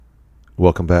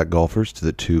Welcome back, golfers, to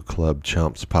the Two Club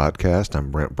Chumps podcast.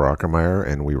 I'm Brent Brockermeyer,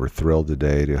 and we were thrilled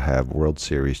today to have World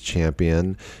Series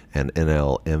champion and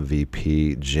NL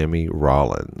MVP Jimmy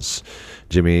Rollins.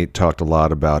 Jimmy talked a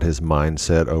lot about his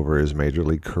mindset over his major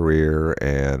league career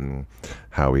and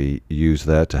how he used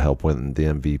that to help win the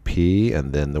MVP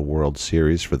and then the World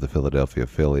Series for the Philadelphia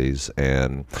Phillies,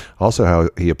 and also how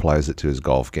he applies it to his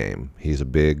golf game. He's a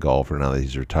big golfer now that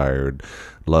he's retired,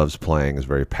 loves playing, is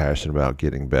very passionate about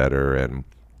getting better, and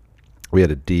we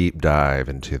had a deep dive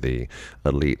into the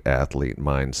elite athlete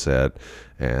mindset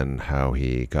and how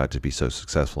he got to be so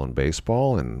successful in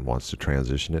baseball and wants to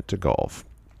transition it to golf.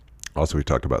 Also, we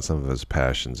talked about some of his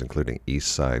passions, including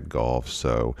East Side golf.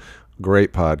 So,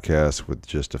 great podcast with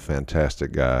just a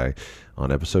fantastic guy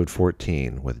on episode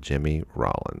 14 with Jimmy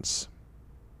Rollins.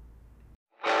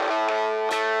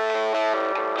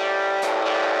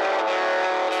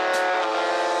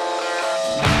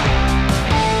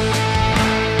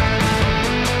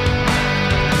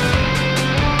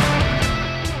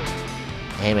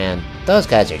 Hey man, those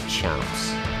guys are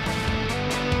chumps.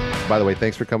 By the way,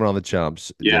 thanks for coming on the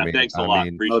Chumps, Yeah, Jimmy. thanks a lot.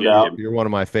 Appreciate no doubt. it. You're one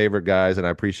of my favorite guys, and I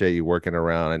appreciate you working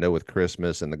around. I know with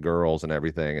Christmas and the girls and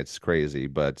everything, it's crazy,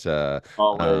 but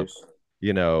Always.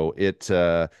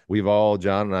 we've all,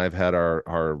 John and I have had our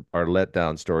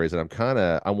letdown stories, and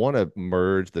I want to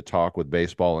merge the talk with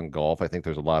baseball and golf. I think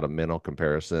there's a lot of mental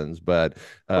comparisons, but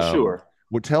For sure.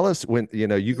 well, tell us when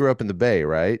you grew up in the Bay,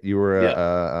 right? You were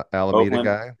a Alameda Oakland.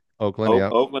 guy, Oakland, yeah.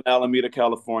 Oakland, Alameda,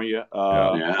 California.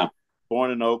 Yeah.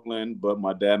 Born in Oakland, but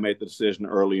my dad made the decision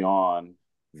early on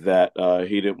that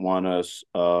he didn't want us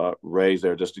raised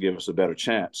there just to give us a better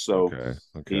chance. So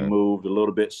Okay. he moved a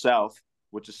little bit south,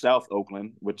 which is South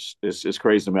Oakland, which is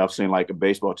crazy to me. I've seen like a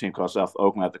baseball team called South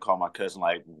Oakland. I have to call my cousin,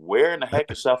 like, where in the heck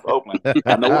is South Oakland?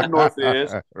 I know where North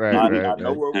is. Right, I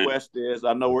know where West is.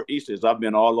 I know where East is. I've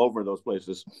been all over those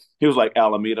places. He was like,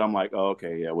 Alameda. I'm like, oh,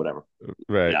 okay, yeah, whatever.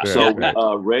 right. Yeah.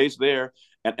 So raised there,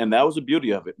 and that was the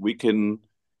beauty of it. We can,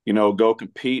 go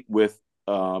compete with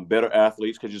better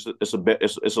athletes because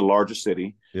it's a larger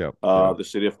city, Yeah. the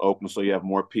city of Oakland. So you have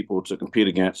more people to compete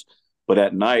against. But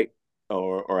at night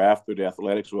or after the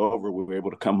athletics were over, we were able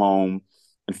to come home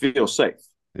and feel safe.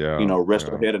 Yeah. Rest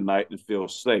our head at night and feel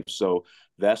safe. So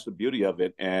that's the beauty of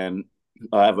it. And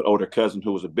I have an older cousin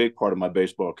who was a big part of my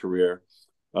baseball career.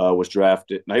 Was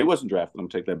drafted. No, he wasn't drafted. Let me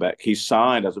take that back. He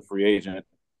signed as a free agent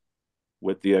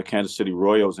with the Kansas City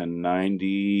Royals in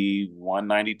 91,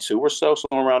 92 or so,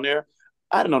 somewhere around there.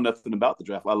 I didn't know nothing about the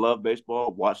draft. I love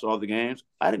baseball, watched all the games.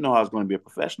 I didn't know I was going to be a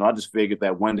professional. I just figured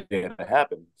that one day it would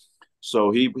happen.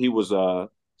 So he was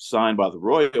signed by the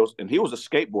Royals, and he was a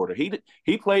skateboarder.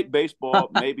 He played baseball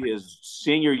maybe his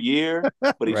senior year,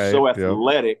 but he's Right, so yeah.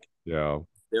 athletic. Yeah.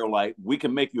 They're like, we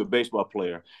can make you a baseball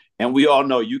player. And we all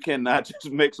know you cannot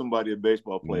just make somebody a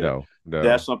baseball player. No.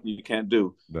 That's something you can't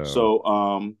do. No.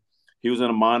 So he was in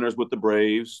the minors with the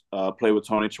Braves, played with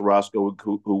Tony Tarasco,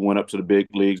 who went up to the big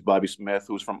leagues. Bobby Smith,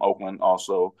 who's from Oakland,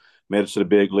 also made it to the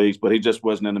big leagues, but he just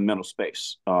wasn't in the mental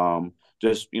space.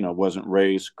 Wasn't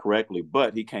raised correctly.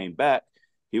 But he came back.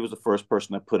 He was the first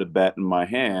person that put a bat in my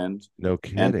hand. No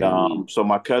kidding. And so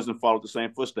my cousin followed the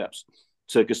same footsteps.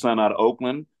 Took his son out of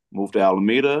Oakland, moved to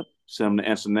Alameda, sent him to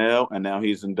Encinal, and now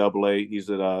he's in Double A. He's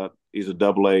a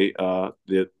Double A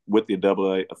with the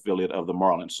Double A affiliate of the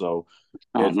Marlins. So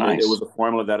nice. it was a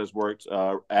formula that has worked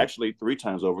actually 3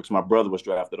 times over because my brother was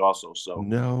drafted also. So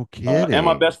No kidding. and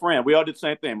my best friend, we all did the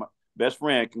same thing. My best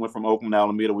friend went from Oakland to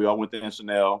Alameda. We all went to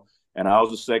Encinal, and I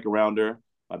was a second rounder.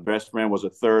 My best friend was a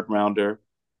third rounder.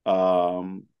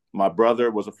 My brother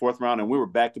was a fourth rounder, and we were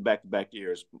back to back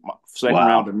years. Second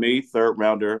rounder, me, third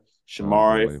rounder,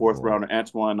 Shamari, fourth rounder,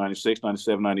 Antoine, 96,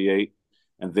 97, 98.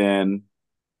 And then,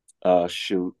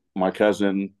 my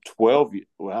cousin, 12,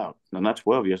 wow, no, not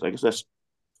 12 years. I guess that's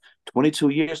 22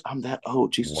 years. I'm that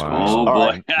old. Jesus Wow. Christ. Oh, All boy.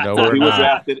 right. No, So we're he was not.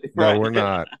 drafted. No, right. we're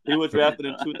not. He was drafted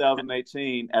in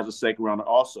 2018 as a second rounder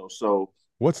also. So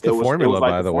What's the it was formula,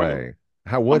 like by the the formula. way?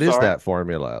 What I'm is sorry? that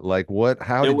formula? Like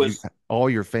how It did was- all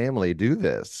your family do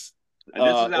this? And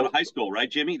this is out of high school, right,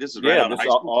 Jimmy? This is right Yeah, out of high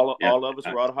school. all of us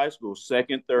were out of high school,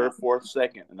 second, third, fourth,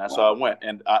 second, and that's how it went.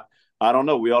 And I don't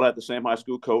know. We all had the same high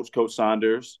school coach, Coach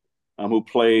Saunders, who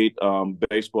played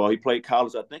baseball. He played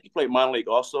college. I think he played minor league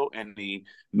also, and he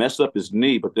messed up his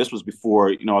knee. But this was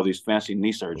before all these fancy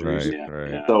knee surgeries.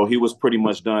 Right. So he was pretty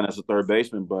much done as a third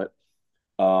baseman. But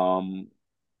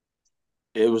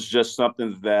it was just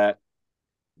something that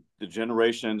the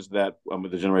teams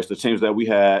that we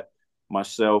had,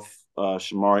 myself,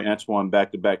 Shamari, Antoine,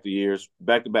 back-to-back years,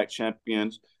 back-to-back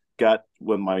champions, got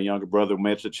with my younger brother,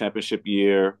 made it to the championship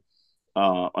year.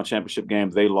 on championship game.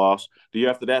 They lost. The year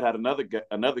after that, had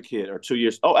another kid, or 2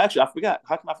 years. Oh, actually, I forgot.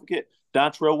 How can I forget?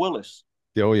 Dontrell Willis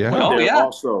Oh went yeah. Oh there yeah,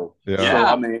 also. Yeah. So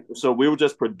yeah. I mean, so we were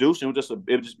just producing. It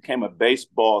just became a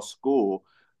baseball school.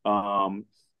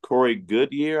 Corey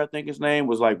Goodyear, I think his name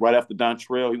was, like right after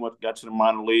Dontrell. He got to the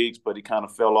minor leagues, but he kind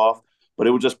of fell off. But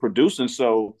it was just producing.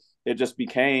 So it just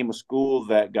became a school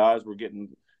that guys were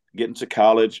getting to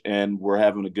college and were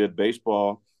having a good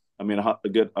baseball. I mean, a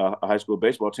good high school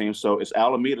baseball team. So it's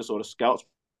Alameda. So the scouts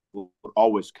would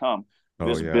always come. Oh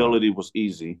yeah. Visibility was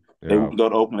easy. They Yeah. would go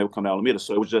to Oakland. They would come to Alameda.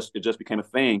 So it just became a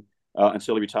thing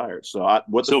until he retired. So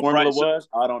what the So, formula so was,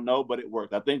 I don't know, but it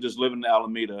worked. I think just living in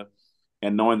Alameda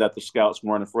and knowing that the scouts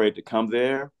weren't afraid to come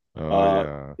there. Oh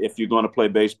yeah. If you're going to play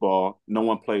baseball, no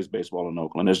one plays baseball in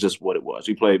Oakland. That's just what it was.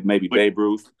 You played maybe but Babe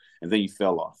Ruth, and then you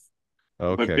fell off.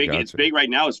 Okay, it's gotcha. big right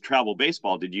now is travel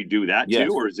baseball. Did you do that too,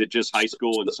 Yes. or is it just high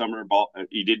school and summer ball?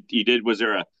 You did. Was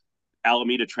there a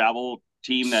Alameda travel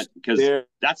team that, because There,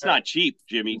 that's not cheap,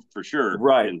 Jimmy, for sure.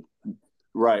 right, And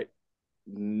right.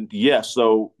 Yeah.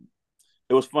 So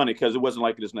it was funny because it wasn't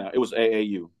like it is now. It was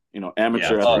AAU, yeah,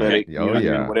 amateur That's oh, right. okay. athletic Oh union,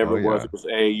 yeah. whatever Oh it was. yeah. It was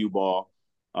AAU ball.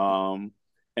 Um,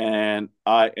 and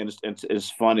it's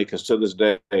funny because to this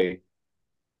day,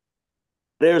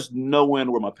 there's no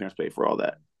one where my parents paid for all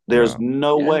that. There's Yeah.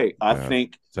 no Yeah, way. I Yeah.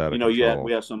 think It's out of we control.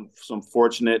 have some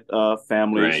fortunate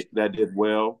families right. that did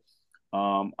well.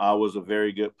 I was a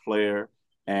very good player,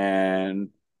 and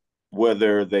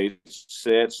whether they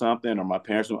said something or my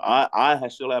parents, I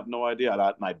still have no idea.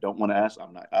 I don't want to ask.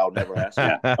 I'll never ask.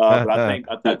 Yeah. But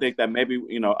I think that maybe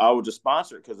I would just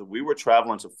sponsor it because we were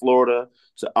traveling to Florida,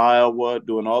 to Iowa,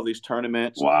 doing all these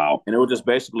tournaments, Wow. and it would just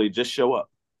basically just show up,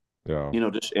 Yeah.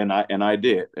 just and I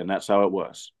did, and that's how it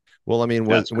was. Well, I mean,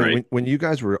 was That's great. when you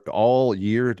guys were all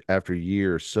year after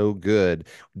year so good,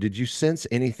 did you sense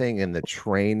anything in the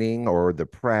training or the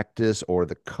practice or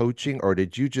the coaching, or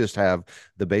did you just have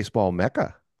the baseball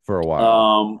mecca for a while?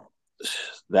 Um,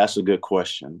 that's a good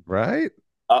question. Right?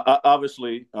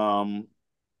 Obviously,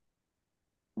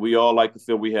 we all like to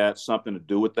feel we had something to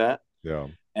do with that, Yeah.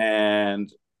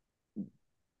 and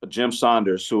Jim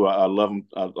Saunders, who I love him,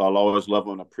 I'll always love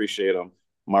him and appreciate him.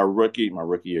 My rookie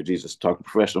year, Jesus, talking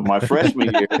professional. My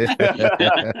freshman year, my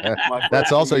That's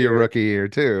freshman also your year, rookie year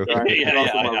too. right? Yeah, It's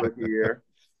also yeah, my yeah. rookie year.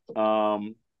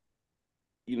 Um,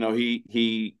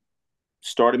 he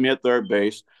started me at third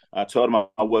base. I told him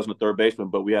I wasn't a third baseman,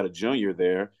 but we had a junior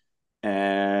there.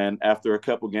 And after a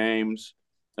couple games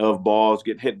of balls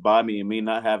getting hit by me and me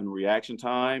not having reaction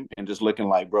time and just looking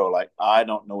like, bro, like I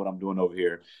don't know what I'm doing over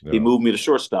here, he Yeah. moved me to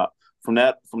shortstop. From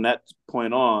that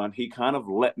point on, he kind of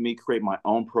let me create my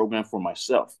own program for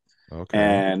myself. Okay.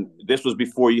 And this was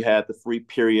before you had the free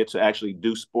period to actually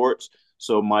do sports.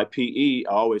 So my PE,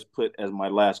 I always put as my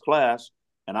last class,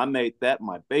 and I made that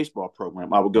my baseball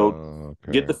program. I would go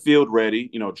get Okay. the field ready,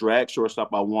 drag shortstop.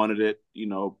 I wanted it,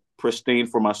 pristine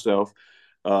for myself.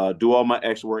 Do all my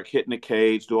extra work, hitting the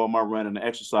cage, do all my running and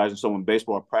exercise. And so when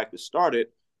baseball practice started,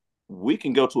 we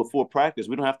can go to a full practice.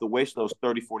 We don't have to waste those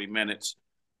 30, 40 minutes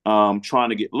trying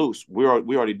to get loose. We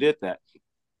already did that.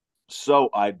 So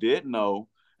I did know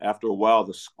after a while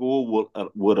the school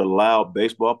would allow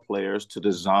baseball players to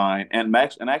design and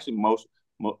actually most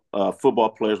football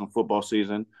players on football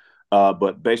season,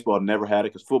 but baseball never had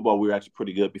it because football we were actually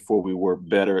pretty good before we were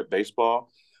better at baseball.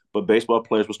 But baseball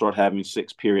players would start having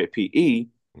 6 period PE,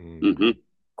 Mm. Mm-hmm.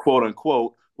 quote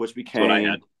unquote, That's what I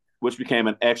had. which became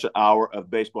an extra hour of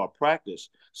baseball practice.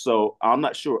 So I'm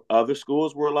not sure other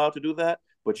schools were allowed to do that,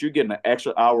 but you're getting an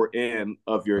extra hour in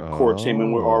of your core team,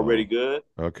 and we're already Oh, good.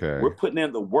 We're okay. putting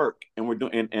in the work, and we're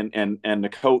doing, and the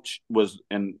coach was,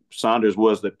 and Saunders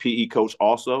was the PE coach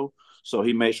also, so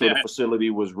he made sure the facility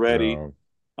was ready.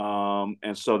 Yeah.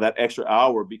 And so that extra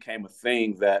hour became a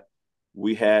thing that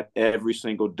we had every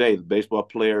single day. The baseball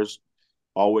players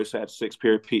always had 6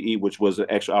 period PE, which was an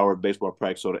extra hour of baseball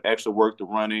practice. So the extra work, the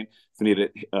running, if we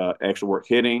needed extra work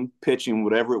hitting, pitching,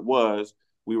 whatever it was,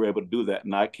 we were able to do that.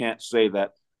 And I can't say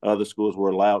that other schools were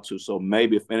allowed to. So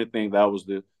maybe if anything, that was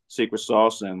the secret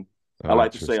sauce. And I Oh,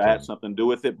 like to say I had interesting. something to do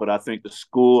with it, but I think the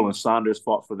school and Saunders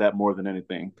fought for that more than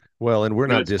anything. Well, and we're You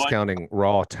know, not it's fun. discounting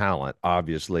raw talent.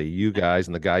 Obviously, you guys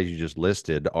and the guys you just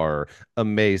listed are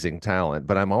amazing talent,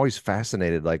 but I'm always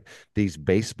fascinated, like these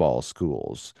baseball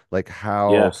schools, like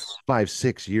how Yes. 5,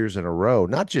 6 years in a row,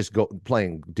 not just go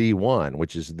playing D1,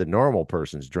 which is the normal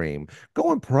person's dream,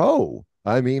 going pro.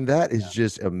 I mean, that is Yeah.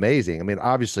 just amazing. I mean,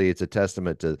 obviously, it's a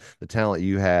testament to the talent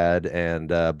you had, and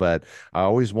but I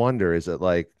always wonder, is it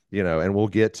like and we'll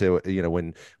get to,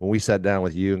 when we sat down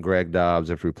with you and Greg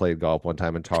Dobbs after we played golf one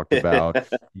time and talked about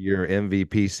your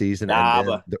MVP season and Nah,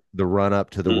 then but the run up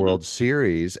to the Mhm. World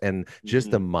Series and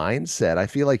just the mhm. mindset. I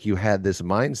feel like you had this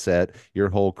mindset your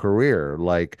whole career.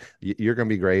 Like you're going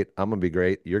to be great. I'm going to be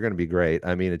great. You're going to be great.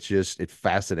 I mean, it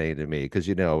fascinated me because,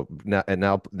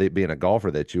 now being a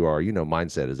golfer that you are,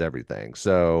 mindset is everything.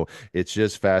 So it's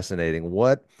just fascinating.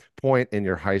 What point in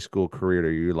your high school career are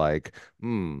you like,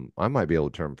 I might be able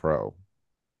to turn pro?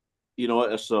 You know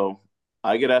what? So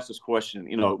I get asked this question.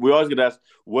 We always get asked,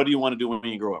 "What do you want to do when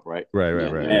you grow up?" Right? Right, right,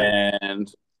 Yeah, right. yeah.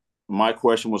 And my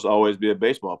question was always be a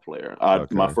baseball player. My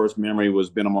Okay. first memory was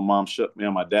being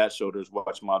on my dad's shoulders,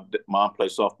 watching my mom play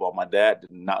softball. My dad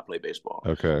did not play baseball.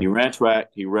 Okay. He ran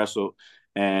track, he wrestled,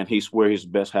 and he swear he's the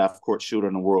best half court shooter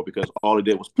in the world because all he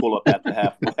did was pull up at the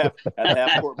half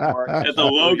court mark and At the shoot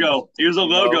threes. logo, he was a You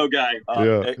know, logo guy.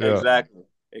 Yeah, yeah.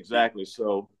 exactly.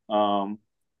 So, hold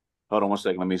on one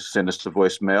second. Let me send this to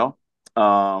voicemail.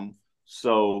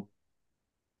 So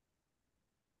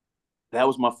that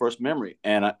was my first memory,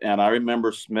 and I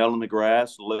remember smelling the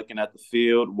grass, looking at the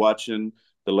field, watching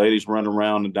the ladies run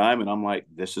around the diamond. I'm like,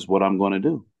 this is what I'm going to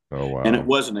do. Oh And it wow.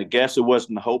 wasn't a guess, it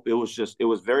wasn't a hope. It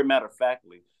was very matter of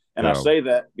factly. And I Yeah. say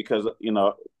that because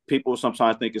people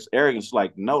sometimes think it's arrogance.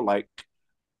 Like no, like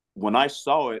when I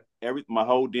saw it, my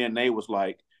whole DNA was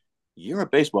like, you're a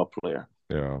baseball player.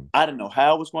 Yeah. I didn't know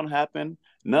how it was going to happen,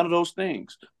 none of those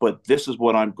things, but this is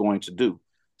what I'm going to do.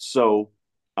 So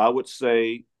I would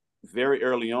say very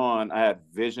early on, I had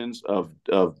visions of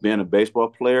being a baseball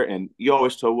player, and you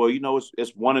always told, well,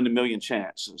 it's 1 in a million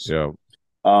chances Yeah.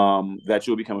 that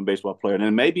you'll become a baseball player, and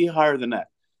it may be higher than that.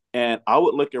 And I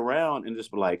would look around and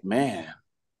just be like, man,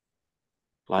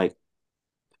 like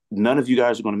none of you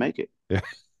guys are going to make it. Yeah.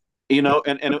 And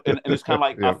it's kind of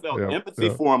like I Yeah. felt Yeah. empathy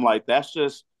Yeah. for him. Like that's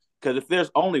just because if there's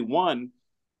only one,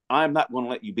 I'm not going to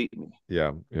let you beat me.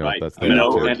 Yeah. Yeah. Right. That's I'm the going to You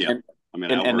know, outwork attitude. and you. and I'm going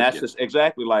to and outwork that's you. just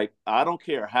exactly like I don't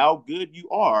care how good you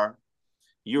are,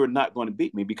 you're not going to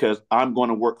beat me because I'm going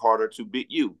to work harder to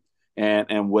beat you.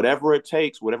 And whatever it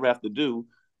takes, whatever I have to do,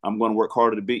 I'm going to work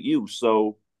harder to beat you.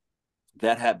 So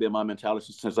that had been my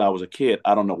mentality since I was a kid.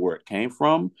 I don't know where it came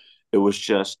from. It was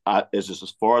it's just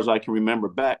as far as I can remember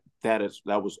back. That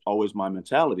was always my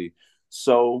mentality.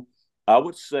 So I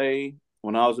would say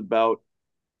when I was about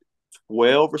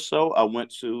 12 or so, I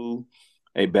went to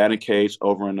a batting cage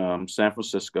over in San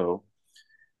Francisco,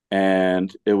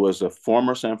 and it was a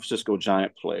former San Francisco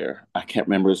Giant player. I can't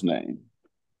remember his name.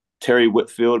 Terry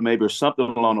Whitfield, maybe, or something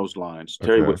along those lines.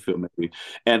 Terry Okay. Whitfield, maybe.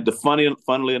 And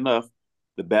funnily enough,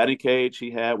 the batting cage he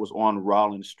had was on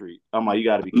Rollins Street. I'm like, you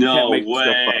can't No make this stuff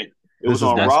up. way. It This was is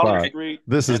on my That's Rollins spot. Street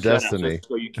This is in San destiny.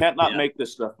 Francisco. You can't not yeah. make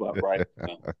this stuff up, right?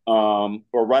 Yeah.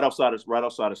 Or right outside of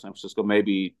San Francisco,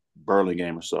 maybe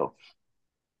Burlingame or so.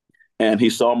 And he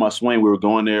saw my swing. We were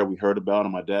going there. We heard about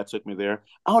him. My dad took me there.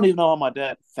 I don't even know how my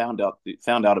dad found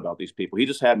out about these people. He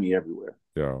just had me everywhere.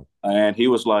 Yeah. And he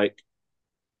was like,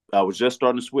 I was just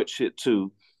starting to switch hit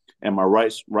too, and my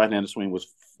right-handed swing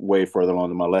was way further along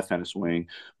than my left-handed swing.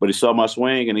 But he saw my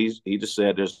swing, and he just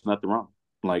said, "There's nothing wrong.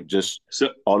 Like just So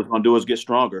all it's gonna do is get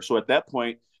stronger." So at that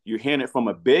point, you're hearing it from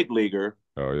a big leaguer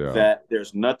Oh yeah. that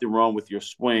there's nothing wrong with your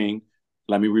swing.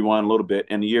 Let me rewind a little bit.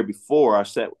 And the year before, I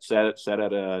sat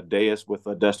at a dais with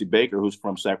Dusty Baker, who's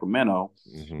from Sacramento,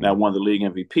 Hmm. now won the league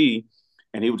MVP.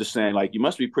 And he was just saying, like, you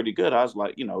must be pretty good. I was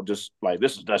like, just like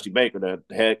this is Dusty Baker, the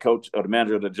head coach or the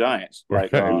manager of the Giants.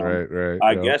 Like, Right. Right. Right.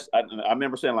 I Yeah. guess I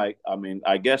remember saying, like, I mean,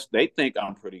 I guess they think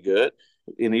I'm pretty good.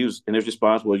 And his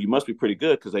response, well, you must be pretty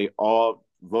good because they all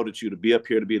voted you to be up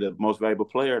here to be the most valuable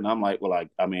player. And I'm like, well,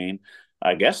 I mean,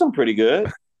 I guess I'm pretty good.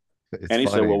 It's And he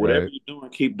said, funny, well, whatever right? you're doing,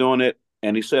 keep doing it.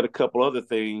 And he said a couple other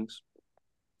things,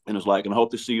 and it's like, and I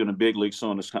hope to see you in the big league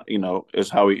soon. Is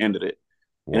how he ended it.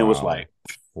 And it was Wow. like,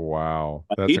 Wow.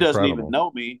 That's he doesn't even incredible.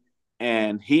 know me,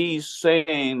 and he's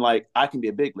saying like I can be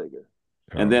a big leaguer.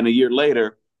 And Yeah. then a year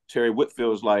later, Terry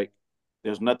Whitfield's like,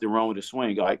 "There's nothing wrong with his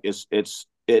swing. Like it's.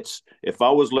 If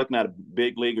I was looking at a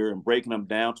big leaguer and breaking him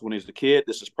down to when he's a kid,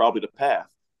 this is probably the path."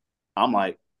 I'm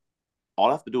like, all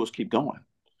I have to do is keep going.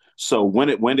 So when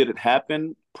did it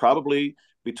happen? Probably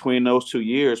between those 2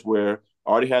 years, where I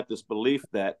already had this belief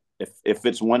that if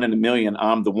it's 1 in a million,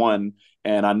 I'm the one.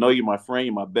 And I know you're my friend,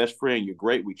 you're my best friend, you're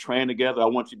great. We train together. I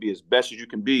want you to be as best as you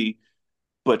can be,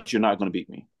 but you're not going to beat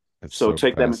me. It's So so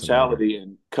take that fascinating. mentality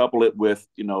and couple it with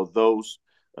those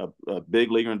a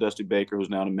big leaguer and Dusty Baker, who's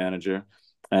now the manager,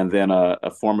 and then a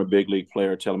former big league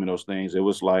player telling me those things. It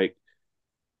was like,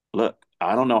 look,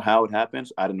 I don't know how it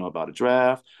happens. I didn't know about a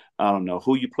draft. I don't know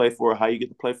who you play for, how you get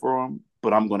to play for them,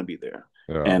 but I'm going to be there.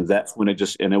 Yeah. And that's when it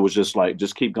was just like,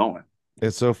 just keep going.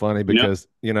 It's so funny You know? because,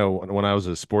 when I was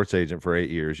a sports agent for 8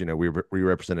 years, we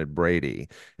represented Brady,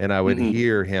 and I would Hmm.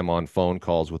 hear him on phone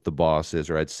calls with the bosses,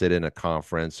 or I'd sit in a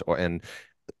conference, and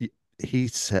y- he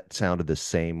sounded the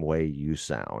same way you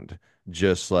sound.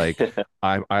 Just like,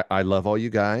 I love all you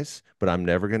guys, but I'm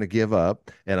never going to give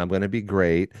up, and I'm going to be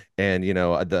great. And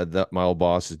my old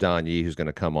boss is Don Yee, who's going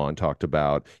to come on, talked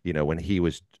about, when he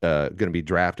was going to be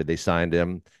drafted. They signed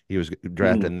him. He was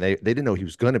drafted, Mhm. and they didn't know he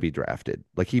was going to be drafted.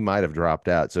 Like, he might have dropped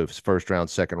out. So it's first round,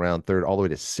 second round, third, all the way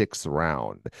to sixth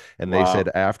round. And they said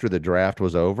Wow. after the draft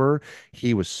was over,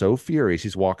 he was so furious.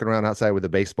 He's walking around outside with a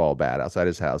baseball bat outside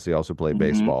his house. He also played Hmm.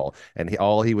 baseball, and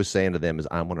all he was saying to them is,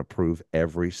 "I'm going to prove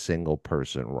every single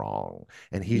person wrong."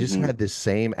 And he just Hmm. had this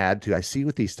same attitude. I see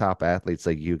with these top athletes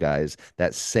like you guys,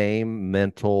 that same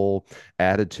mental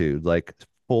attitude, like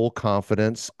full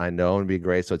confidence. I know and be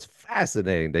great. So it's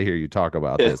fascinating to hear you talk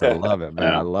about this. I love it, man. I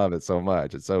Yeah. love it so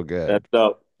much. It's so good. That's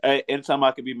dope. Hey, anytime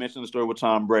I could be mentioning the story with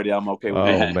Tom Brady, I'm okay with Oh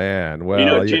that. man. You know,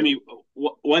 Well, yeah. Jimmy,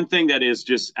 one thing that is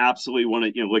just absolutely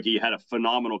look, you had a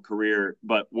phenomenal career,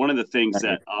 but one of the things Thank you.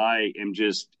 that I am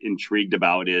just intrigued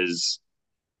about is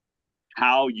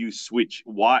how you switch.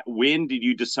 Why, when did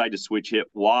you decide to switch hit?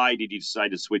 Why did you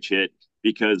decide to switch hit?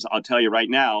 Because I'll tell you right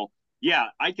now, yeah,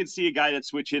 I can see a guy that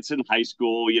switch hits in high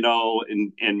school,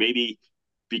 and maybe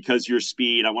because your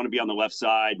speed, I want to be on the left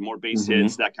side, more base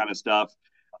hits, Hmm. that kind of stuff.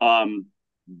 Um,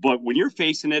 but when you're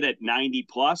facing it at 90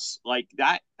 plus, like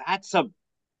that's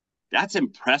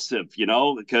impressive,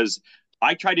 because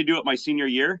I tried to do it my senior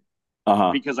year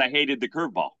Uh-huh. because I hated the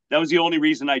curveball. That was the only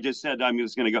reason I just said I'm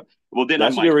just going to go. Well, then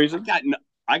I'm That's a good like, reason.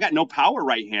 I got no power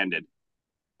right-handed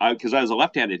because I was a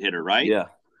left-handed hitter, right? Yeah.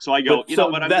 So I go, But so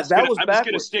what? that was I'm just gonna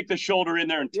backwards. stick the shoulder in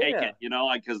there and take Yeah.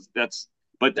 it, because that's.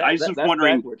 But I That, was that just that's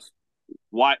wondering backwards.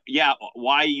 why, yeah,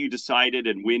 why you decided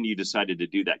and when you decided to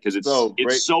do that because So it's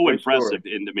great, so great impressive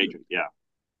story. in the major. Yeah.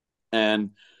 And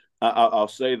I'll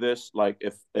say this: like,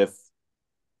 if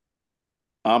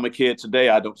I'm a kid today,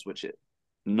 I don't switch it.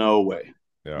 No way.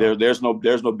 Yeah. There's no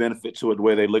benefit to it the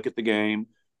way they look at the game.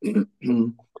 You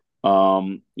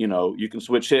can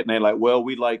switch hit and they're like, well,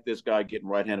 we like this guy getting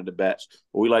right-handed at bats,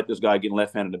 or we like this guy getting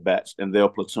left-handed at bats, and they'll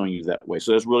platoon you that way.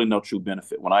 So there's really no true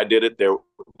benefit. When I did it, there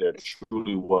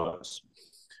truly was.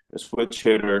 The switch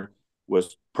hitter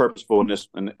was purposeful in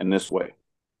this way.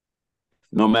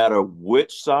 No matter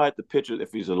which side the pitcher,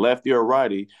 if he's a lefty or a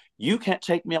righty, you can't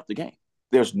take me out the game.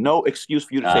 There's no excuse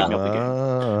for you to take me out the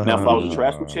game. Now, if I was a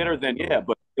trash switch hitter, then yeah,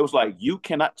 but it was like, you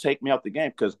cannot take me out the game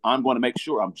because I'm going to make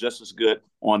sure I'm just as good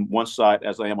on one side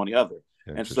as I am on the other.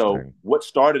 And so, Interesting. what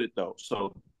started it though?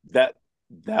 So that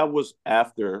was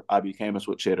after I became a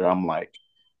switch hitter. I'm like,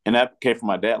 and that came from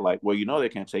my dad. Like, well, they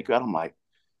can't take you out. I'm like,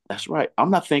 that's right.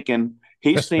 I'm not thinking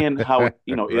he's seeing how it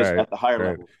is Right. at the higher Right.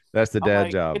 level. That's the I'm dad like,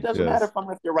 it job. doesn't matter Yes. if I'm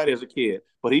left or right as a kid,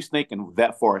 but he's thinking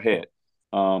that far ahead.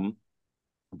 Um,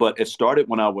 but it started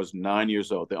when I was 9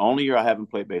 years old. The only year I haven't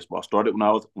played baseball started when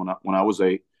I was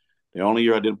 8. The only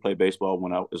year I didn't play baseball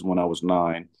when I was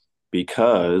 9,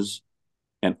 because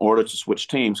in order to switch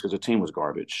teams, because the team was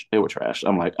garbage, they were trash.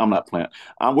 I'm like, I'm not playing.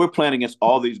 We're playing against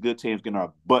all these good teams, getting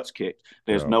our butts kicked.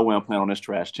 There's Yeah. no way I'm playing on this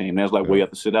trash team. There's like, well, Yeah. you have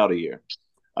to sit out a year.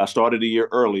 I started a year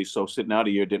early, so sitting out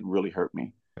a year didn't really hurt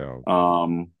me. Yeah.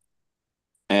 Um,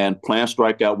 and playing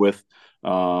strikeout with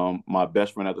my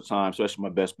best friend at the time, especially my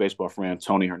best baseball friend,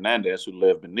 Tony Hernandez, who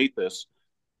lived beneath us.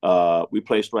 We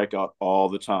played strikeout all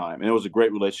the time. And it was a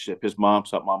great relationship. His mom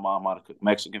taught my mom how to cook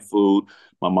Mexican food.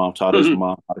 My mom taught his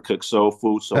mom how to cook soul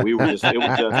food. So it was just,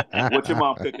 what your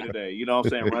mom cooking today? You know what I'm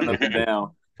saying? Running up and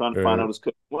down, trying to find out who's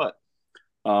cooking what.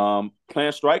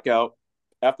 Playing strikeout,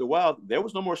 after a while, there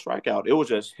was no more strikeout. It was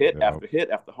just hit Yeah. after hit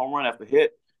after home run after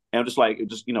hit. And just like, you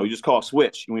just call a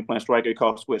switch. When we playing strikeout, you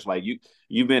call a switch. Like,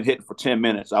 you've been hitting for 10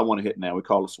 minutes. I want to hit now. We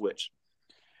call a switch.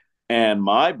 And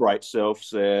my bright self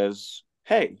says,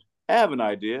 hey, I have an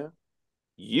idea.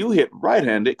 You hit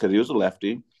right-handed because he was a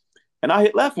lefty, and I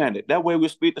hit left-handed. That way we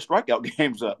speed the strikeout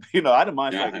games up. I didn't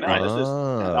mind striking out. That's just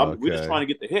we're just Okay. trying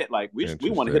to get the hit. Like, we want to hit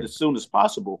Interesting. as soon as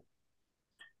possible.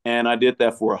 And I did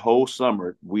that for a whole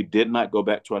summer. We did not go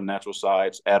back to our natural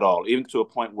sides at all, even to a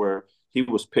point where he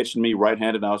was pitching me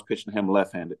right-handed and I was pitching him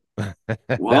left-handed. That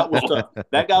was Whoa. tough.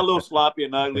 That got a little sloppy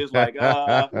and ugly. It's like,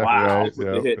 let's Wow. Right. stick with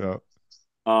the Yep. hitting.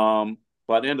 Yep.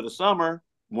 By the end of the summer,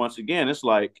 once again, it's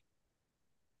like,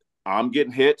 I'm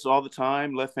getting hits all the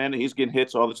time, left-handed. He's getting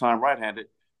hits all the time, right-handed.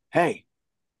 Hey,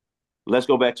 let's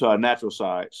go back to our natural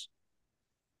sides.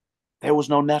 There was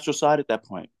no natural side at that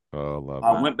point. Oh, love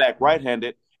I it. went back Yeah.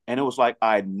 right-handed, and it was like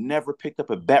I'd never picked up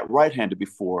a bat right-handed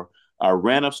before. I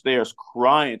ran upstairs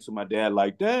crying to my dad,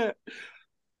 like, Dad,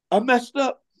 I messed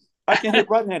up. I can't hit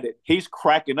right-handed. He's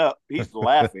cracking up. He's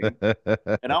laughing.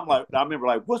 And I'm like, I remember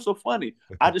like, what's so funny?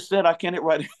 I just said I can't hit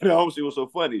right-handed. Obviously, it was so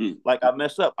funny. Like I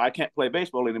messed up. I can't play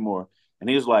baseball anymore. And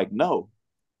he was like, no,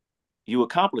 you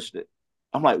accomplished it.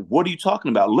 I'm like, what are you talking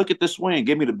about? Look at this swing.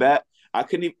 Give me the bat. I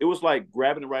couldn't even, it was like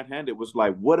grabbing the right hand. It was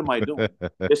like, what am I doing?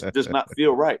 This does not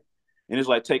feel right. And he's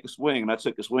like, take a swing. And I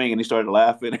took a swing and he started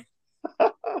laughing.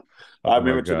 I Oh my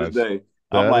remember to this gosh. day.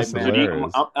 I'm That like, is man,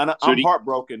 hilarious. So I'm do you,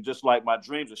 heartbroken, just like my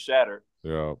dreams are shattered.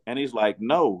 Yeah. And he's like,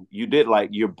 no, you did. Like,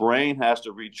 your brain has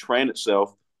to retrain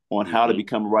itself on how to mm-hmm.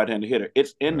 become a right-handed hitter.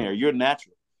 It's in Yeah. there. You're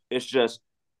natural. It's just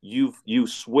you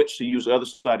switch to use the other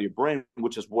side of your brain,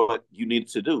 which is what you need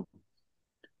to do.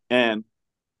 And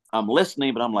I'm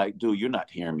listening, but I'm like, dude, you're not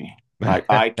hearing me. Like,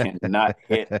 I cannot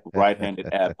hit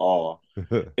right-handed at all.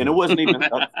 And it wasn't even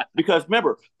because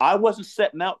remember, I wasn't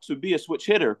setting out to be a switch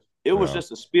hitter. It was Yeah. just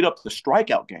to speed up the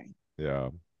strikeout game. Yeah.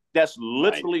 That's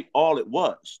literally all it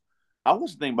was. I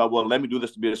wasn't thinking about, well, let me do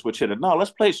this to be a switch hitter. No,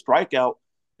 let's play strikeout.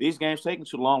 These games taking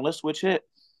too long. Let's switch hit.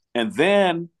 And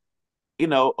then,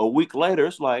 a week later,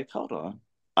 it's like, hold on.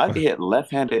 I can hit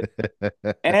left-handed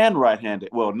and right-handed.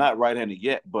 Well, not right-handed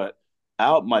yet, but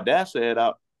my dad said,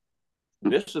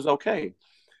 this is okay.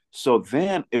 So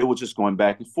then it was just going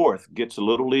back and forth. Get to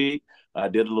Little League. I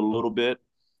did a little bit.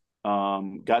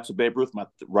 Got to Babe Ruth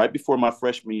right before my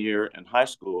freshman year in high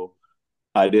school.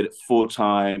 I did it full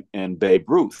time in Babe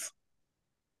Ruth,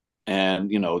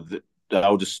 and I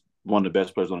was just one of the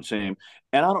best players on the team.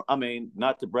 And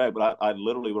not to brag, but I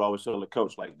literally would always tell the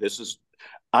coach, like,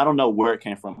 I don't know where it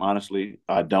came from. Honestly,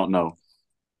 I don't know.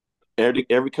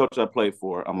 Every coach I played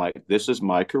for, I'm like, this is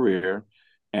my career,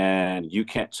 and you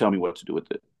can't tell me what to do with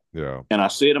it. Yeah. And I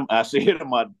see it in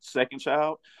my second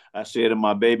child. I see it in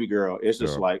my baby girl. It's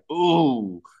just like,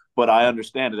 ooh, but I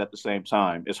understand it at the same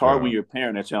time. It's hard when your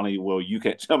parent are telling you, well, you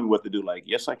can't tell me what to do. Like,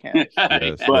 yes, I can.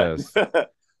 Yes. But Yes.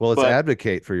 Well, it's but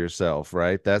advocate for yourself,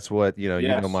 right? That's what,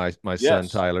 yes, my son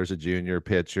yes, Tyler's a junior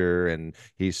pitcher and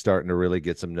he's starting to really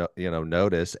get some,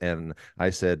 notice. And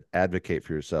I said, advocate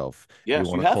for yourself. You yes,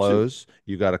 want you to have to close,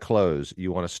 you got to close.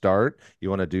 You want to start, you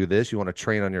want to do this, you want to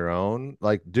train on your own,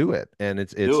 like do it. And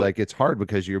it's do it. like, it's hard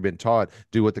because you've been taught,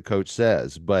 do what the coach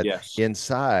says, but Yes,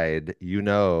 inside,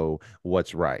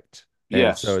 what's right.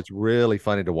 And so yes, it's really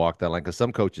funny to walk that line because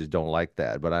some coaches don't like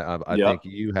that. But I yep. think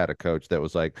you had a coach that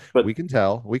was like, But we can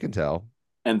tell, we can tell.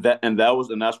 and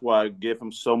that's why I give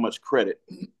him so much credit,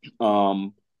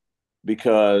 um,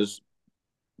 because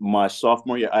my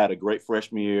sophomore year I had a great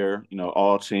freshman year,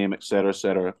 all team, et cetera, et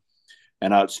cetera.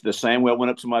 And the same way I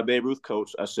went up to my Babe Ruth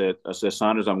coach, I said,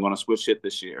 Saunders, I'm going to switch hit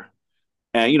this year.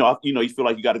 And you feel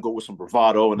like you got to go with some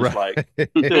bravado, and it's Right.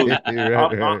 like, dude, Right,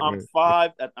 I'm right.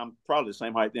 five. I'm probably the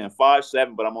same height then,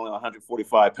 5'7", but I'm only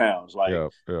 145 pounds. Like Yeah,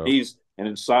 yeah. and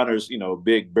then Saunders,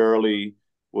 big, burly.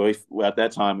 Well, at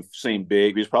that time, he seemed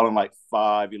big. He was probably like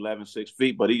 5'11", 6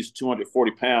 feet, but he's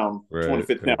 240-pound, Right,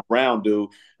 250 yeah. pound round dude.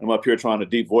 And I'm up here trying to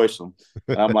deep voice him.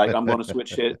 And I'm like, I'm going to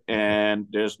switch hit, and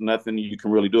there's nothing you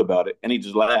can really do about it. And he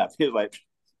just laughed. He was like,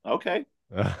 okay,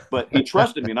 but he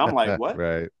trusted me, and I'm like, what?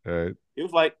 Right, right. It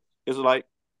was like,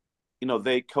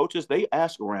 they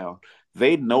ask around.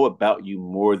 They know about you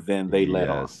more than they let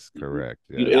on. Yes, correct.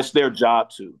 It's Yes. their job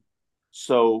to.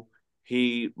 So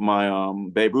my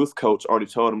Babe Ruth coach already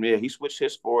told him, yeah, he switched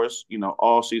his for us,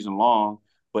 all season long,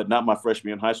 but not my freshman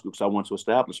year in high school because I wanted to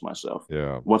establish myself.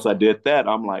 Yeah. Once I did that,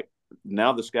 I'm like,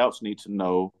 now the scouts need to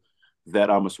know that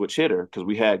I'm a switch hitter because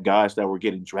we had guys that were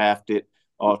getting drafted,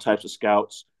 all types of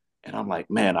scouts. And I'm like,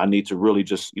 man, I need to really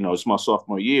just, it's my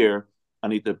sophomore year. I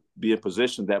need to be in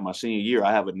position that my senior year,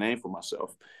 I have a name for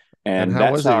myself. And And how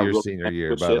that's was it how I your really senior became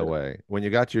year, a switch by the hitter. way? When you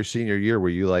got to your senior year, were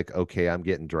you like, okay, I'm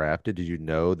getting drafted? Did you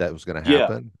know that was going to Yeah.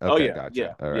 happen? Oh Okay, yeah. gotcha.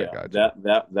 Yeah. All right, Yeah.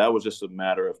 gotcha. That was just a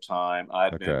matter of time.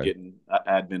 Okay. I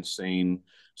had been seen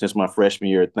since my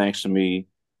freshman year, thanks to me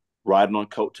riding on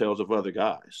coattails of other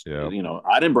guys. Yeah.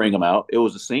 I didn't bring them out. It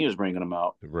was the seniors bringing them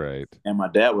out. Right. And my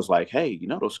dad was like, hey,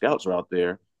 those scouts are out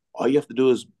there. All you have to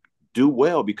do is do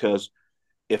well because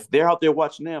if they're out there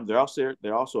watching them, they're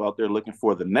also out there looking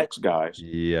for the next guys.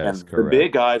 Yes, And the correct.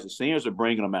 big guys, the seniors are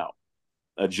bringing them out.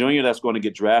 A junior that's going to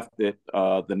get drafted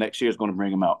the next year is going to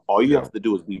bring them out. All you Yeah. have to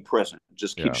do is be present.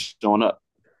 Just keep Yeah. showing up.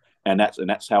 And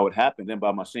that's how it happened. Then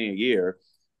by my senior year,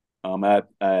 I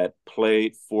had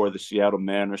played for the Seattle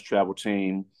Mariners travel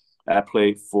team. I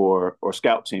played or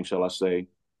scout team, shall I say.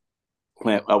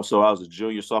 So I was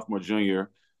a sophomore, junior,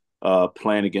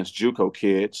 playing against JUCO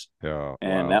kids, Yeah.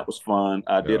 and Wow. that was fun.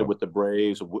 I did Yeah. it with the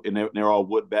Braves, and they're all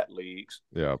wood bat leagues.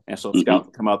 Yeah. And so scouts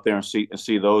would come out there and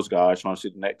see those guys, trying to see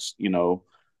the next,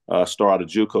 star out of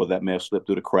JUCO that may have slipped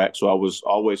through the cracks. So I was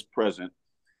always present.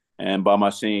 And by my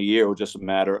senior year, it was just a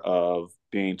matter of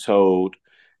being told,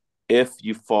 if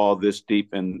you fall this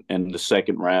deep in the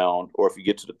second round, or if you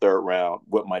get to the third round,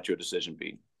 what might your decision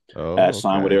be? I Oh, had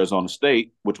signed with okay. Arizona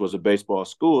State, which was a baseball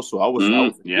school, so I was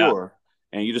Yeah. secure.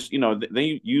 And you just,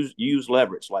 then you use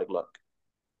leverage. Like, look,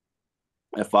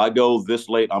 if I go this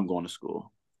late, I'm going to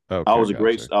school. Okay, gotcha. I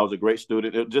was a great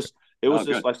student. It was Oh,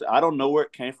 just good. like, I don't know where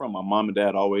it came from. My mom and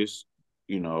dad always,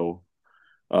 you know,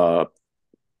 uh,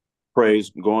 praise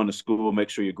going to school, make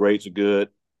sure your grades are good.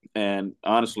 And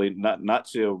honestly, not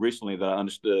till recently that I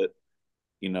understood,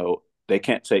 they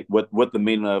can't take what the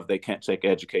meaning of they can't take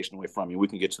education away from you. We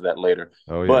can get to that later.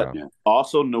 Oh But yeah. Yeah.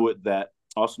 also knew that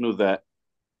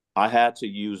I had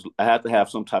to have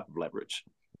some type of leverage.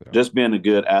 Yeah. Just being a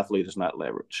good athlete is not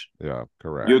leverage. Yeah, You're a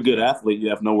correct. good Yeah. athlete, you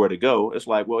have nowhere to go. It's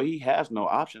like, well, he has no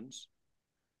options.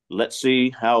 Let's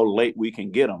see how late we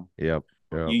can get him. Yep.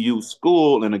 Yep. You use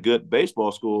school in a good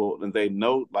baseball school, and they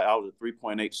know, like, I was a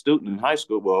 3.8 student in high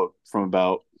school. Well, from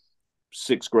about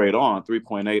sixth grade on,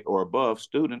 3.8 or above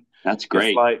student. That's It's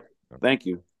great. like, thank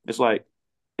you. It's like,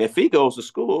 if he goes to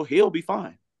school, he'll be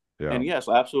fine. Yeah. And yes,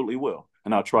 I absolutely will.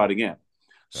 And I'll try Yeah. it again.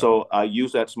 Yeah. So I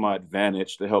use that to my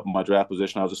advantage to help my draft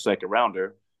position. I was a second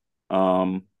rounder.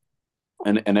 And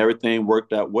everything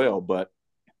worked out well. But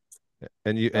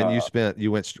And you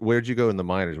went, where'd you go in the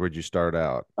minors? Where'd you start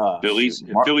out? Phillies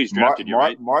drafted you,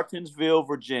 right? Martinsville,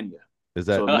 Virginia. Is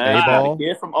So that A imagine a ball?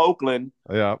 kid from Oakland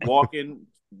Yeah. walking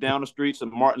down the streets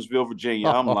of Martinsville, Virginia.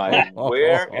 I'm like,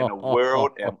 where in the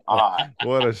world am I?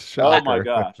 What a Oh my shocker.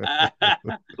 gosh!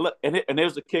 Look, and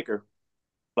there's the kicker.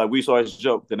 Like, we always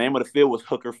joke, the name of the field was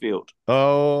Hooker Field.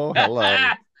 Oh, hello.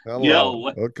 No Hello.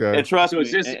 way. Okay. And trust So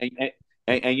is me, this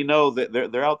and you know that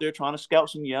they're out there trying to scout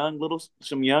some young little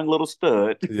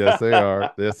stud. Yes, they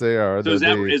are. Yes, they are. so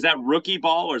They're the is that rookie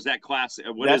ball or is that class?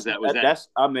 What is that? Was that That's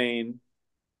I mean,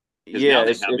 because yeah, now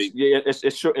they have the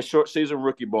it's short season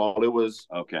rookie ball. It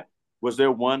okay. was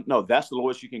there one? No, that's the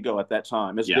lowest you can go at that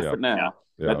time. It's Yeah. different yeah, now.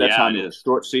 yeah. At that Yeah, time, it it was is.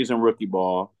 short season rookie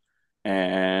ball,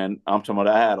 and I'm talking about,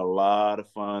 I had a lot of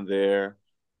fun there.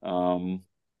 Um,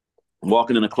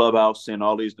 Walking in the clubhouse, seeing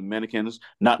all these Dominicans,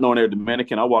 not knowing they're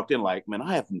Dominican. I walked in like, man,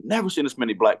 I have never seen this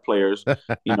many black players,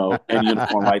 in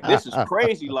uniform. Like, this is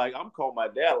crazy. Like, I'm calling my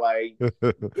dad, like,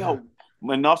 yo,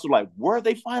 and also like, where are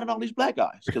they finding all these black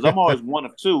guys? Because I'm always one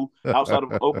of two outside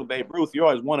of Oakland Babe Ruth. You're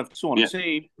always one of two on the Yeah.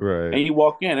 team, Right. and you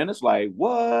walk in, and it's like,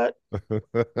 what? I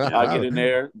get Yeah. in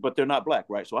there, but they're not black,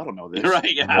 right? So I don't know this.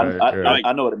 Right. Yeah. Right.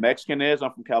 I know what a Mexican is.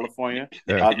 I'm from California.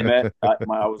 Yeah.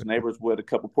 I was neighbors with a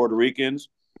couple Puerto Ricans.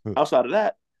 Outside of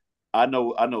that, I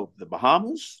know the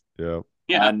Bahamas. Yeah.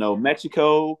 Yeah. I know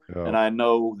Mexico, Yeah. and I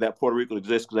know that Puerto Rico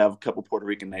exists because I have a couple Puerto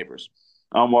Rican neighbors.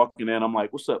 I'm walking in. I'm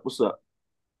like, "What's up? What's up?"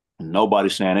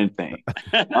 Nobody's saying anything.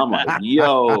 I'm like,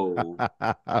 "Yo."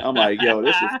 I'm like, "Yo,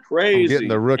 this is I'm getting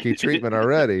the crazy." rookie treatment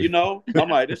already. I'm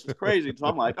like, "This is crazy." So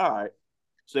I'm like, "All right."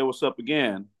 Say what's up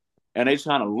again, and they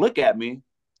trying to look at me,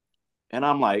 and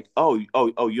I'm like, oh, you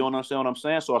don't understand what I'm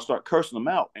saying? So I start cursing them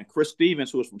out. And Chris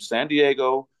Stevens, who was from San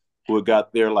Diego, who had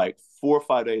got there like 4 or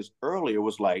 5 days earlier,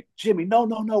 was like, Jimmy, no,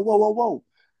 whoa, whoa, whoa.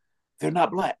 They're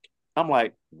not black. I'm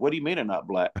like, what do you mean they're not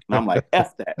black? And I'm like,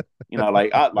 F that.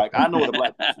 I know what a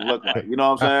black person look like. You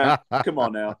know what I'm saying? Come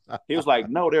on now. He was like,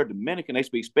 no, they're Dominican. They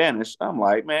speak Spanish. I'm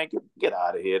like, man, get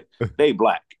out of here. They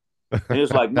black. And he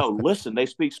was like, no, listen, they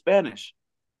speak Spanish.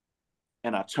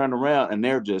 And I turn around and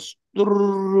they're just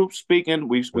speaking. Back then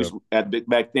we used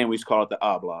to call it the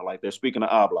habla, like they're speaking the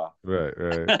habla, Right.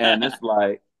 and it's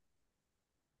like,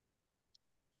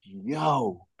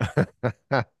 yo,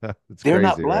 It's they're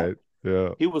not crazy, black. right? Yeah.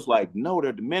 He was like, no,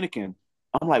 they're Dominican.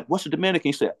 I'm like, what's a Dominican?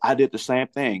 He said, I did the same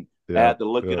thing. I Yeah. had to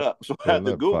look it Yeah. up, so I had Isn't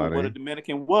to that Google what a funny?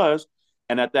 Dominican was.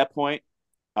 And at that point,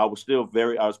 I was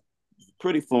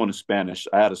pretty fluent in Spanish.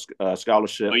 I had a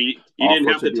scholarship Well, you didn't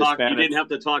offer have to to be a talk. You Spanish. didn't have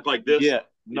to talk like this. Yeah,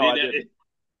 You no, I didn't.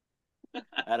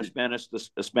 I had a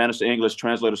Spanish to English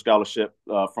translator scholarship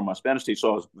from my Spanish teacher,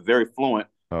 so I was very fluent.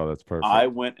 Oh, that's I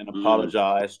perfect. went and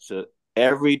apologized to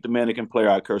every Dominican player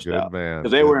I cursed Good out, man.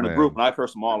 because they Good were in a group man. and I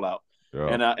cursed them all out.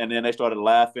 Yeah. And then they started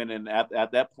laughing, and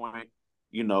at that point,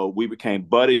 we became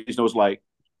buddies. And it was like,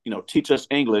 teach us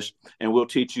English, and we'll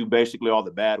teach you basically all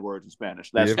the bad words in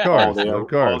Spanish. Yeah, That's of all course. they Of all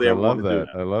course. they I ever love want to do.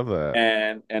 that. I love that.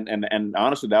 And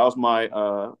honestly, that was my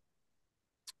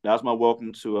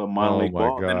welcome to a minor Oh league my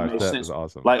ball, and it gosh, made that is sense.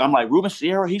 awesome. Like, I'm like, Ruben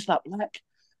Sierra, he's not black.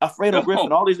 Alfredo Griffin,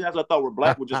 No. all these guys I thought were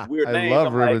black with just weird I names.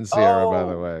 love I'm like, Ruben Sierra, by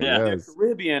the oh, way. Yeah. they're Yes.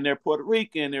 Caribbean, they're Puerto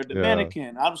Rican, they're Yeah.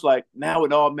 Dominican. I was like, now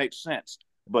it all makes sense.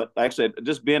 But like I said,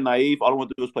 just being naive, all I want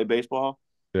to do is play baseball.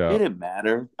 It Yeah. didn't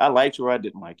matter. I liked you or I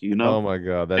didn't like you, you Oh know? my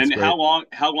God, that's And great.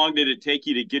 how long did it take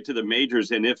you to get to the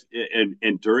majors? And if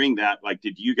and during that, like,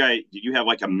 did you have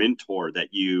like a mentor that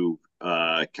you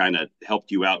kind of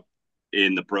helped you out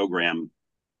in the program,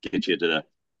 get you to the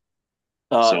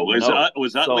so No.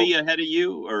 was Utley So ahead of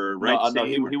you or no, right no,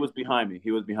 he same or he was behind me.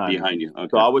 He was behind me. behind you? So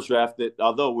Okay. I was drafted,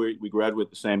 although we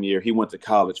graduated the same year, he went to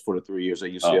college for the 3 years at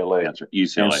Oh, UCLA. that's right. And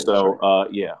UCLA. That's so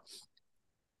right. yeah.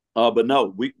 But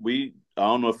no, we I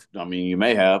don't know if I mean you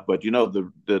may have, but you know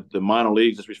the minor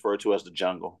leagues is referred to as the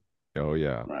jungle. Oh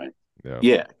yeah. Right. Yeah.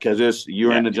 Yeah, because it's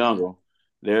you're Yeah. in the jungle.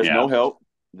 There's Yeah. no help.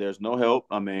 There's no help.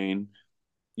 I mean,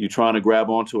 you're trying to grab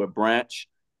onto a branch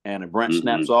and a branch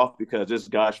snaps Hmm. off because this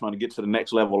guy's trying to get to the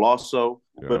next level also.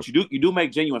 Yep. But you do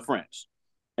make genuine friends.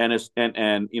 And it's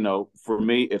and you know, for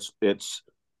me it's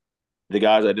the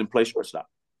guys that didn't play shortstop.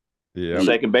 Yep.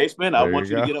 Second baseman, I There you want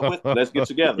you to get up with me. go. Let's get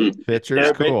together. Pitcher's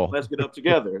Third baseman, cool. let's get up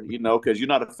together, you know, because you're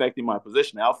not affecting my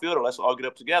position. Outfielder, let's all get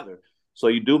up together. So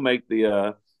you do make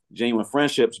the genuine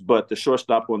friendships, but the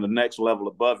shortstop on the next level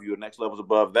above you, next levels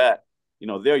above that, you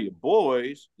know, they're your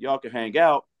boys. Y'all can hang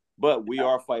out, but we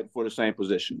are fighting for the same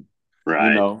position, you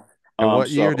Right. know. And what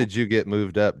year So did you get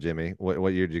moved up, Jimmy?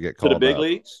 What year did you get to the called big up?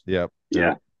 leagues, Yep.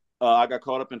 Yep. Yeah. I got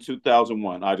caught up in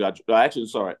 2001. Actually,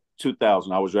 sorry,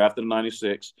 2000. I was drafted in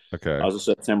 96. I Okay. was a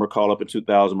September call up in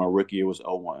 2000. My rookie year was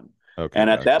 01. Okay. And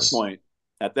Gotcha.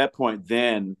 at that point,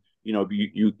 then, you know,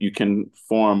 you can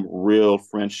form real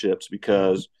friendships Mhm.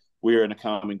 because we are in a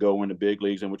common goal. We're in the big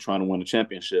leagues and we're trying to win a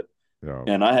championship. Yeah.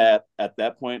 And I had, at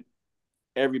that point,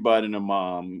 everybody and their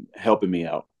mom helping me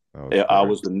out. That was I great.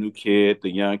 was the new kid, the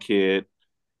young kid.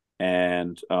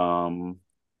 And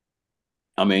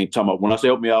I mean, talking about when I say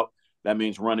help me out, that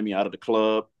means running me out of the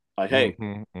club. Like, hey,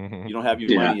 Hmm. Hmm. you don't have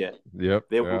your Yeah. money yet. Yep.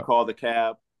 They would Yeah. call the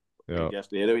cab. I Yeah. guess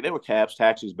they were cabs,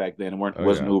 taxis back then, and Oh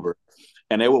wasn't yeah. Uber.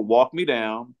 And they would walk me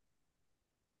down.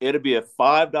 It'd be a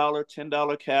 $5,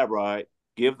 $10 cab ride.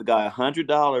 Give the guy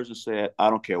 $100 and said, I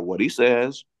don't care what he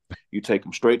says. You take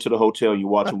him straight to the hotel. And you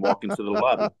watch him walk into the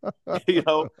lobby. You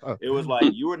know, it was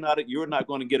like you are not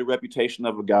going to get a reputation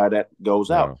of a guy that goes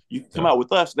out. No. You come Yeah. out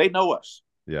with us. They know us.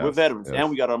 We're Yes. veterans and Yes.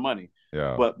 we got our money.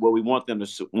 Yeah. But what we want them to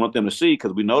see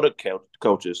because we know the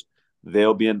coaches,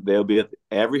 they'll be at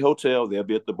every hotel. They'll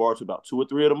be at the bar to about 2 or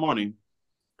 3 in the morning.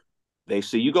 They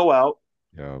see you go out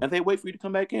Yeah. and they wait for you to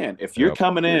come back in. If you're Yep.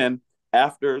 coming in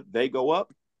after they go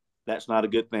up, that's not a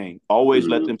good thing. Always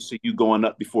let Mhm. them see you going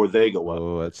up before they go up.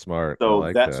 Oh, that's smart. I So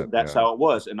like that's that. that's Yeah. how it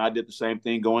was, and I did the same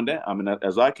thing going down. I mean,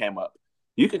 as I came up,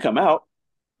 you can come out,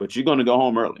 but you're going to go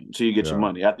home early until you get your Yeah.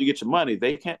 money. After you get your money,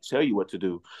 they can't tell you what to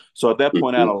do. So at that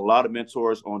point, I had Mhm. a lot of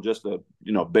mentors on just the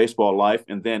baseball life,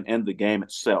 and then in the game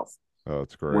itself, Oh,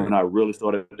 that's when great. I really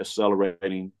started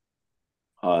accelerating.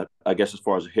 I guess as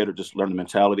far as a hitter, just learn the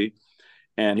mentality.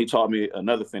 And he taught me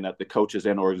another thing that the coaches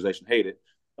and the organization hated.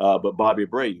 But Bobby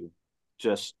Abreu,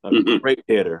 just a Mhm. great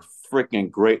hitter, freaking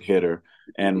great hitter,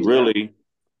 and Yeah. really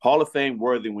Hall of Fame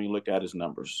worthy when you look at his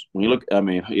numbers. When you Yeah. look, I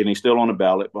mean, and he's still on the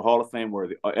ballot, but Hall of Fame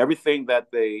worthy. Everything that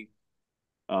they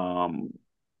um,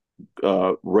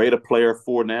 rate a player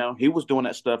for now, he was doing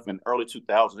that stuff in early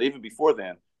 2000s, even before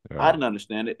then. I Yeah. didn't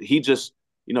understand it. He just,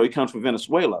 he comes from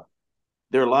Venezuela.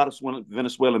 There are a lot of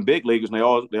Venezuelan big leaguers, and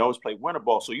they always play winter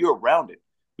ball, so you're around it.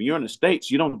 When you're in the States,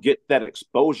 you don't get that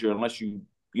exposure unless you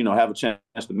have a chance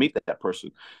to meet that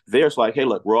person. There's like, hey,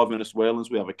 look, we're all Venezuelans.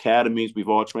 We have academies. We've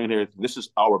all trained here. This is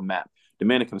our map.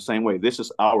 Dominican, the same way. This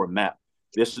is our map.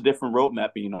 This is a different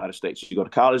roadmap in the United States. You go to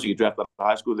college, you get drafted out of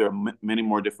high school. There are many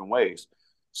more different ways.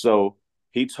 So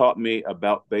he taught me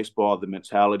about baseball, the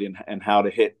mentality, and how to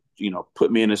hit.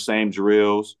 Put me in the same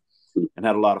drills and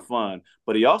had a lot of fun.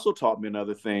 But he also taught me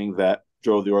another thing that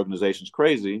drove the organizations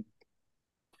crazy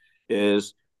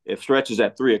is if stretch is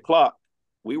at 3 o'clock,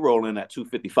 we roll in at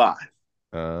 2:55.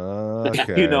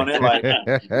 Okay. And they're like,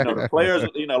 the players,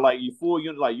 like you fool,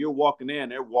 like you're walking in,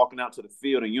 they're walking out to the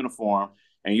field in uniform,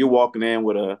 and you're walking in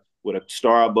with a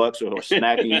Starbucks or a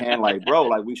snack in your hand, like, bro,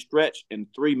 like we stretch in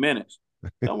 3 minutes.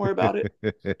 Don't worry about it.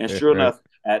 And sure enough,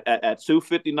 at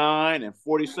 2:59 and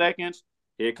 40 seconds,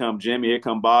 here come Jimmy, here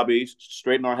come Bobby,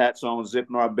 straightening our hats on,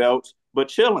 zipping our belts, but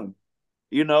chilling,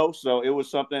 So it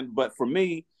was something. But for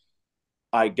me,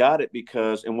 I got it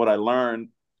because, and what I learned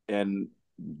and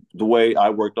the way I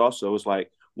worked also is like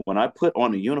when I put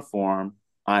on a uniform,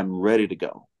 I'm ready to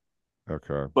go.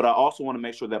 Okay. But I also want to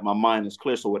make sure that my mind is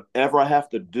clear. So whatever I have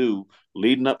to do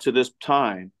leading up to this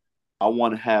time, I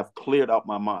want to have cleared out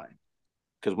my mind.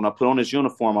 Because when I put on this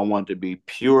uniform, I wanted to be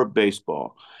pure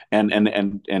baseball, and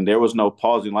there was no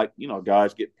pausing. Like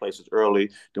guys get places early,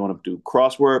 they want to do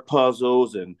crossword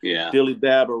puzzles and Yeah. dilly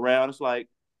dab around. It's like,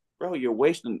 bro, you're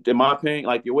wasting. In my opinion,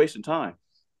 like you're wasting time.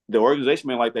 the organization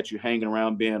may like that you're hanging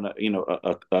around being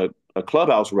a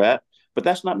clubhouse rat, but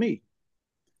that's not me.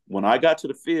 When I got to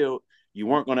the field, you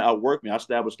weren't going to outwork me. I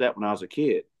established that when I was a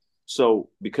kid. So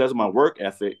because of my work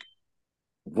ethic,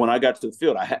 when I got to the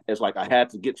field, it's like I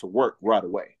had to get to work right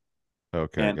away.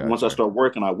 Okay, And once I gotcha. start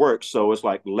working, I work. So it's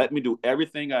like, let me do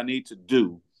everything I need to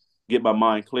do, get my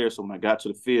mind clear. So when I got to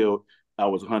the field, I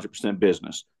was 100%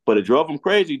 business. But it drove them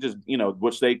crazy, just,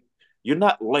 you're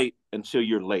not late until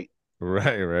you're late.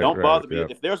 Right, right, Don't right. bother me. Yeah.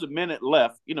 If there's a minute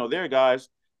left, there are guys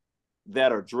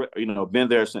that are, been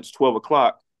there since 12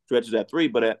 o'clock, stretches at 3,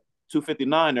 but at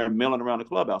 2:59, they're milling around the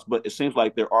clubhouse. But it seems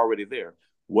like they're already there.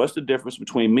 What's the difference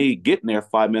between me getting there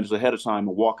 5 minutes ahead of time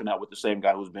and walking out with the same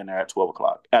guy who's been there at 12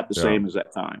 o'clock at the Yeah. same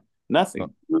exact time?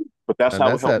 Nothing. But that's And how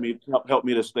it that's that. helped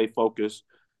me to stay focused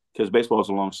because baseball is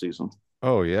a long season.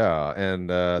 Oh yeah, and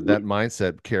that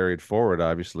mindset carried forward,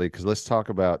 obviously. Because let's talk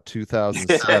about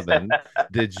 2007.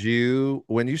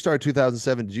 When you started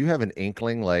 2007, did you have an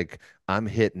inkling like I'm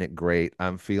hitting it great,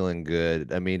 I'm feeling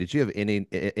good? I mean, did you have any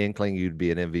inkling you'd be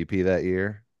an MVP that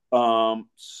year?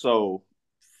 So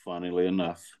funnily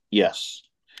enough, yes.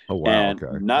 Oh wow, And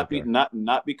okay, not be okay,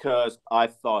 not because I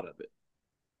thought of it,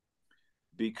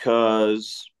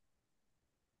 because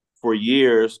for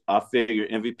years I figured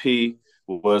MVP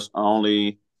was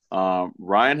only not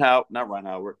Ryan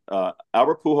Howard,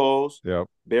 Albert Pujols, yep,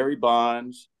 Barry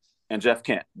Bonds, and Jeff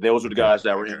Kent. Those were the okay, guys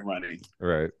that were in running.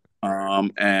 right,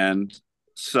 And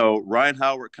so Ryan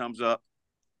Howard comes up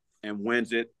and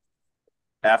wins it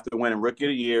after winning Rookie of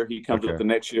the Year. He comes up okay. the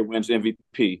next year, wins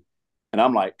MVP, and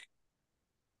I'm like,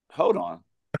 hold on,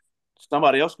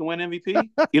 somebody else can win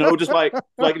MVP? Just like an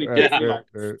Right, epiphany, Yeah. right, like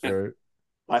right, right.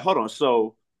 like hold on,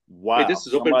 so Wait, wow, this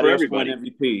is open for somebody else can win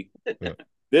everybody. MVP. Yeah,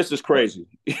 This is crazy.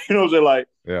 What I'm saying? Like,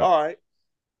 yeah, all right.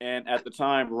 And at the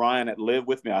time, Ryan had lived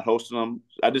with me. I hosted them.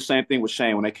 I did the same thing with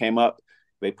Shane when they came up.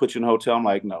 They put you in a hotel. I'm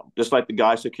like, no, just like the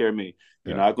guys took care of me.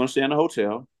 You're yeah. not going to stay in a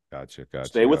hotel. Gotcha, gotcha.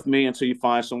 Stay Yep, with me until you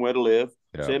find somewhere to live.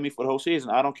 Stay yeah. with me for the whole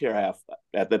season. I don't care.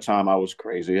 At the time, I was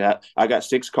crazy. I got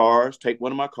 6 cars. Take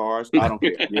one of my cars. I don't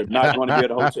care. You're not going to be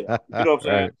at a hotel. You know what I'm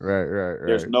saying? Right, right, right,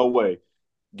 There's right. no way.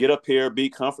 Get up here, be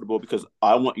comfortable, because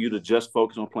I want you to just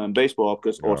focus on playing baseball,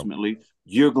 because Yeah, ultimately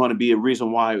you're going to be a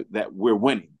reason why that we're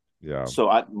winning. yeah. So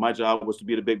my job was to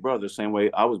be the big brother, the same way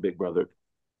I was big brother.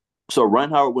 So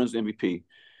Ryan Howard wins the MVP,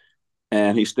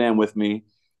 and he's staying with me.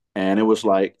 And it was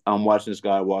like, I'm watching this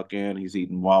guy walk in. He's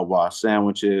eating Wawa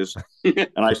sandwiches. And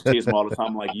I used to tease him all the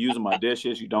time, like, using my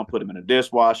dishes. You don't put them in a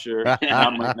dishwasher. And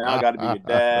I'm like, now I got to be your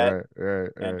dad, Right,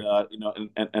 right, and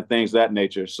right. and things of that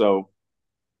nature. So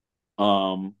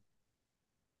um,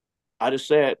 I just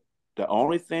said, the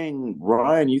only thing,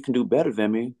 Ryan, you can do better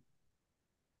than me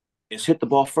is hit the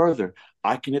ball further.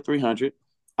 I can hit 300.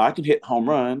 I can hit home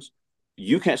runs.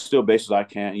 You can't steal bases. I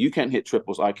can. You can't hit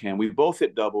triples. I can. We both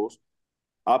hit doubles.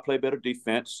 I play better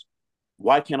defense.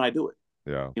 Why can't I do it?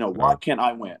 Yeah, Why yeah, can't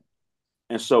I win?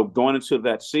 And so going into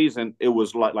that season, it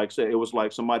was like I said, it was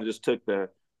like somebody just took the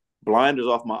blinders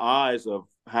off my eyes of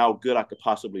how good I could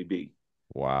possibly be.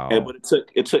 wow. But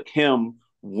it took him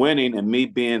winning and me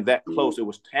being that close. It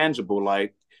was tangible.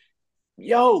 Like,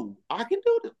 yo, I can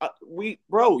do this.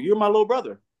 Bro, you're my little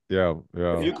brother. Yeah, If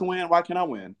yeah. you can win, why can't I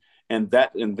win? And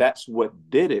that's what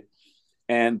did it.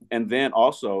 And then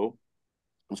also,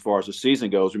 as far as the season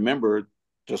goes, remember,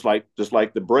 just like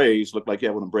the Braves look like, yeah,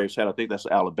 when the Braves hat, I think that's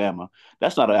Alabama.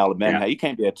 That's not an Alabama Yeah. hat. You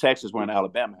can't be at Texas wearing an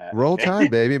Alabama hat. Roll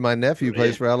Tide, baby. My nephew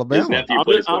plays for His Alabama. nephew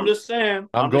plays for I'm him. just saying.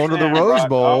 I'm going to the Rose Brock.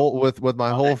 Bowl with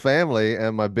my I, whole family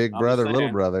and my big I'm just brother, little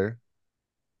saying. brother.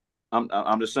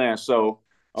 I'm just saying. So,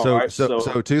 all So right. so So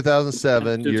so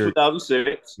 2007, to you're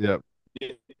 2006, yep,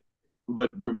 but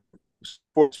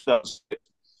before 2006,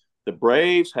 the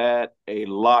Braves had a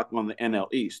lock on the NL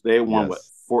East. They won what,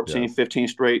 yes, 14, yes, 15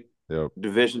 straight yep,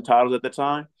 division titles at the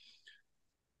time.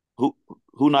 Who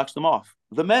who knocks them off?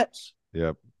 The Mets.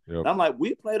 yep, yep, And I'm like,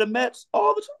 we play the Mets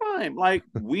all the time. Like,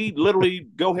 we literally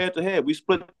go head to head. We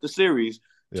split the series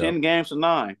yep, 10 games to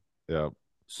 9. yep.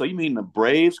 So you mean the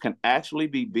Braves can actually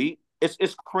be beat?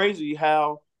 It's crazy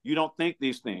how you don't think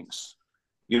these things.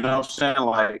 You know what I'm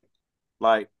saying?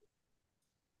 Like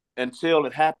until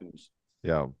it happens.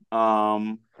 Yeah.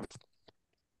 Um,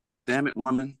 damn it,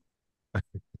 woman.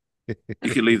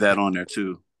 You can leave that on there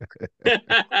too.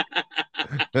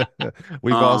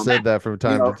 We've all Um, said that from you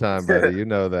time to know. time, buddy. You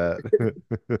know that.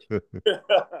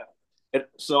 And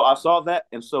so I saw that,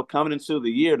 and so coming into the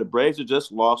year, the Braves had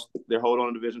just lost their hold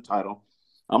on the division title.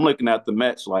 I'm looking at the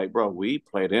Mets like, bro, we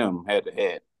play them head to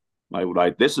head.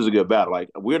 Like this is a good battle. Like,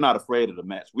 we're not afraid of the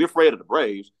Mets. We're afraid of the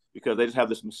Braves because they just have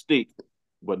this mystique,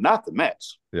 but not the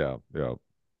Mets. Yeah, yeah,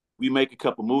 We make a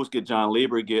couple moves, get John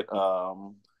Lieber, get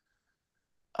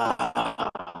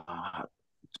uh,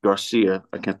 Garcia.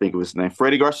 I can't think of his name.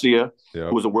 Freddie Garcia, who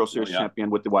Yep, was a World Series champion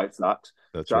with the White Sox.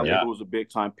 that's Charlie right. Yeah. Weber was a big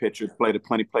time pitcher, played a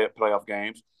plenty playoff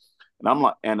games. And I'm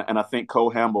like, and I think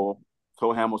Cole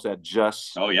Hamels had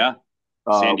just Oh yeah.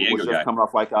 San was Diego just guy. coming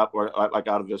off like out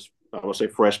of his, I would say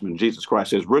freshman. Jesus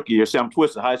Christ, his rookie year. See, I'm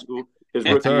twisted. High school, his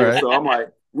That's rookie all year. right. So I'm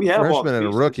like, we A have all the freshman and a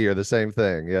pieces. rookie are the same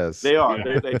thing. Yes. They are.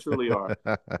 Yeah. They truly are.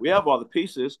 We have all the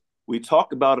pieces. We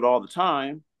talk about it all the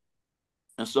time.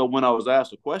 And so when I was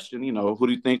asked a question, who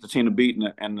do you think the team to beat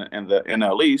in the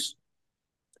NL East?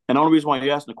 And the only reason why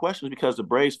you asked the question is because the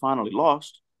Braves finally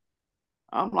lost.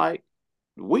 I'm like,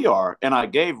 we are. And I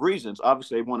gave reasons.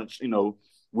 Obviously, they wanted,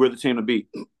 we're the team to beat.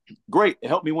 Great. It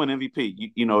helped me win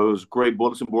MVP. It was great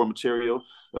bulletin board material,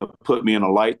 put me in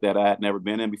a light that I had never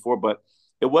been in before. But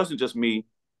it wasn't just me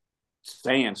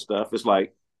saying stuff. It's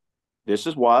like, this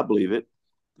is why I believe it.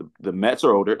 The Mets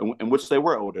are older, in which they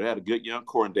were older. They had a good young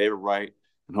core in David Wright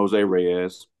and Jose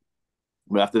Reyes.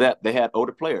 But after that, they had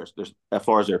older players as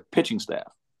far as their pitching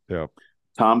staff. Yeah.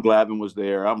 Tom Glavine was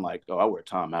there. I'm like, oh, I wear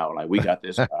Tom out. Like, we got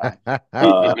this guy.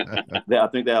 I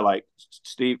think they had like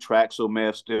Steve Traxel may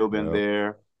have still been Yeah.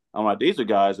 there. I'm like, these are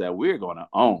guys that we're going to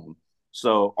own.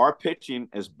 So our pitching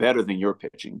is better than your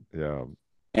pitching. Yeah.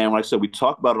 And like I said, we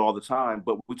talk about it all the time,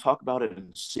 but we talk about it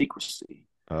in secrecy.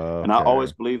 And I Okay.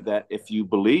 always believe that if you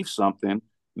believe something,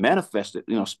 manifest it,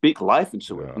 speak life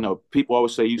into it. Yeah. People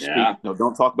always say Yeah.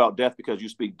 don't talk about death because you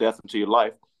speak death into your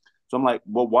life. So I'm like,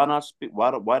 well, why not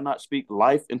speak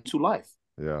life into life?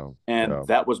 Yeah. And Yeah.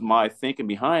 that was my thinking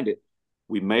behind it.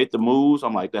 We made the moves.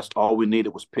 I'm like, that's all we needed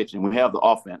was pitching. We have the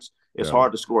offense. It's Yeah.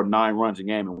 hard to score 9 runs a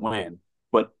game and win.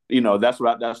 But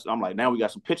I'm like, now we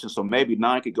got some pitching. So maybe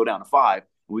 9 could go down to 5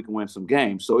 and we can win some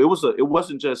games. So it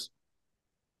wasn't just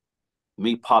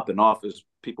me popping off as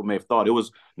people may have thought. It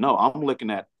was, no, I'm looking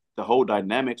at the whole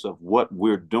dynamics of what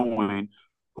we're doing,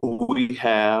 who we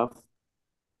have.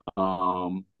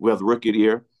 We have the rookie of the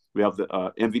year. We have the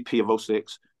MVP of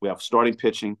 06. We have starting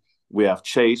pitching. We have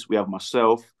Chase. We have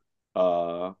myself,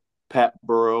 Pat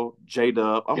Burrow, J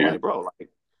Dub. I'm Yeah. like, bro, like,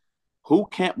 who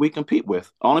can't we compete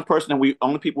with? Only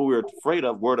people we were afraid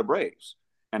of were the Braves.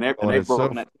 And Well, and they've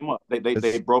broken that team up.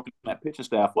 They've broken that pitching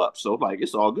staff up. So like,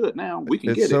 it's all good now. We can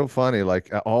it's get it. so funny. Like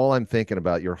all I'm thinking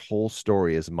about your whole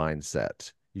story is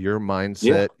mindset. Your Yeah.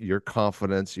 mindset, your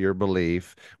confidence, your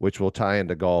belief, which will tie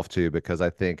into golf too, because I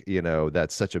think,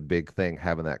 that's such a big thing,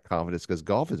 having that confidence, because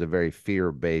golf is a very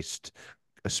fear-based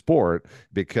sport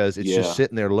because it's just Yeah.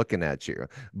 sitting there looking at you.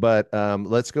 But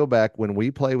let's go back when we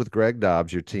played with Greg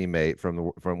Dobbs, your teammate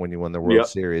from when you won the World Yep.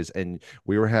 Series, and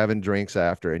we were having drinks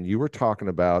after, and you were talking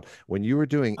about when you were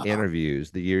doing interviews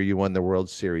the year you won the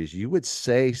World Series, you would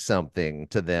say something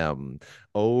to them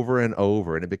over and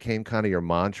over, and it became kind of your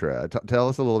mantra. Tell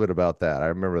us a little bit about that. I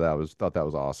remember thought that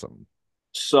was awesome.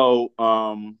 So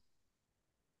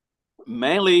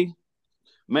mainly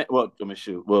well, let me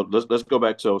shoot. Well, let's go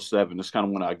back to '07. That's kind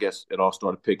of when I guess it all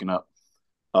started picking up.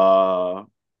 Uh,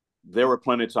 there were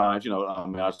plenty of times, I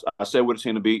mean, I said we're the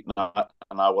team to beat,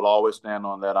 and I will always stand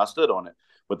on that. I stood on it.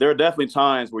 But there are definitely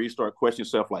times where you start questioning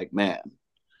yourself, like, man,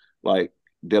 like,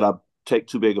 did I take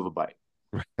too big of a bite?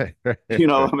 I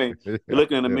mean, Yeah, you're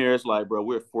looking in the yeah, mirror, it's like, bro,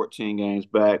 we're 14 games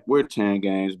back, we're 10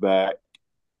 games back.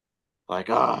 Like,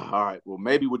 all right, well,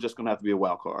 maybe we're just gonna have to be a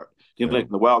wild card. You yeah, think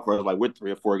the wild card is like we're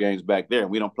 3 or 4 games back there,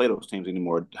 and we don't play those teams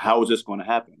anymore. How is this going to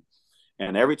happen?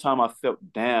 And every time I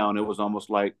felt down, it was almost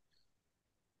like,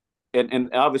 and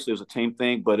obviously it was a team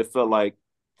thing, but it felt like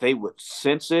they would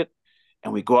sense it,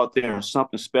 and we go out there and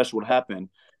something special would happen,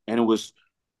 and it was,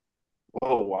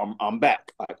 oh, I'm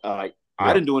back. I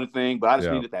yeah, didn't do anything, but I just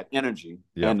yeah, needed that energy,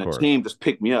 yeah, of and the course. team just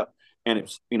picked me up, and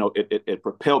it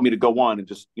propelled me to go on and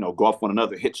just go off on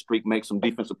another hit streak, make some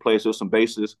defensive plays, hit some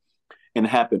bases, and it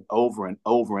happened over and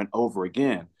over and over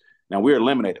again. Now we were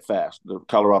eliminated fast. The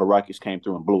Colorado Rockies came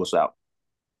through and blew us out.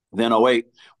 Then '08,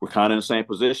 we're kind of in the same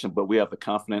position, but we have the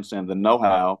confidence and the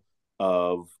know-how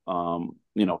of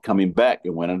coming back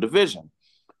and winning a division.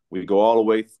 We go all the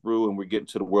way through and we get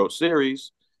into the World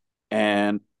Series.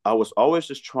 And I was always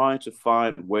just trying to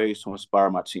find ways to inspire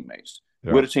my teammates.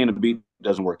 Yeah, We're the team to beat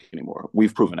doesn't work anymore.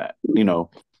 We've proven that.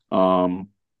 Um,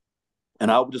 and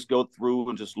I would just go through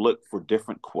and just look for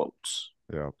different quotes,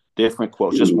 yeah.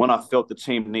 just when I felt the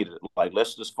team needed it. Like,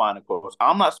 let's just find a quote.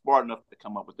 I'm not smart enough to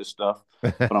come up with this stuff,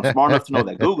 but I'm smart enough to know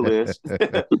that Google is.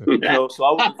 So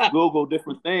I would just Google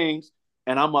different things,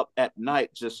 and I'm up at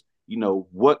night just,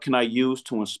 what can I use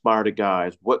to inspire the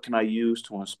guys? What can I use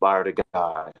to inspire the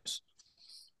guys?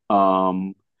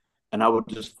 Um, and I would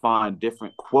just find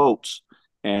different quotes,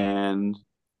 and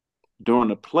during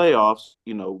the playoffs,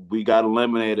 we got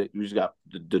eliminated. We just got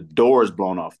the doors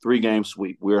blown off. 3-game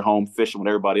sweep. We were home fishing with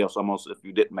everybody else almost if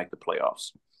you didn't make the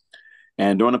playoffs.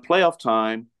 And during the playoff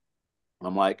time,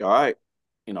 I'm like, all right,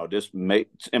 this may,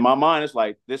 in my mind, it's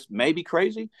like, this may be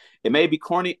crazy. It may be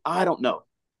corny. I don't know.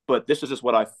 But this is just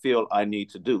what I feel I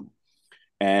need to do.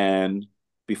 And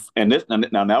now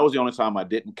that was the only time I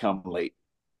didn't come late.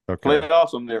 Okay.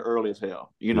 Playoffs, I'm there early as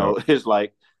hell. It's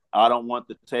like, I don't want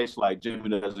the taste like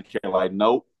Jimmy doesn't care. Like,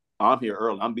 nope, I'm here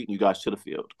early. I'm beating you guys to the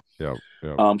field. Yeah.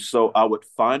 Yeah. So I would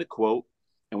find a quote,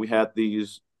 and we had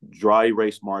these dry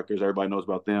erase markers. Everybody knows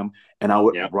about them. And I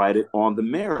would write it on the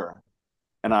mirror.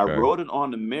 And I wrote it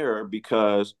on the mirror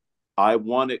because I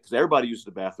wanted, because everybody uses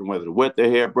the bathroom, whether to wet their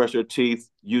hair, brush their teeth,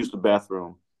 use the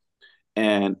bathroom.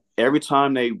 And every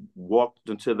time they walked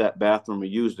into that bathroom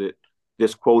and used it,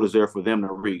 this quote is there for them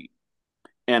to read.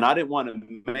 And I didn't want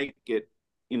to make it,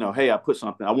 hey, I put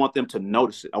something. I want them to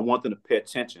notice it. I want them to pay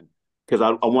attention because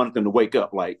I wanted them to wake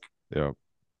up like, who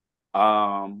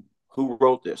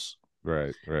wrote this?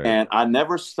 Right. And I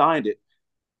never signed it.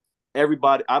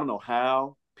 Everybody, I don't know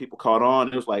how people caught on.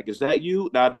 It was like, is that you?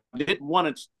 Now, I didn't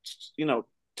want to,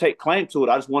 take claim to it.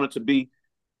 I just wanted to be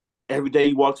every day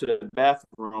you walk to the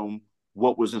bathroom,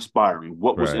 what was inspiring?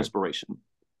 What was inspiration?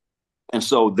 And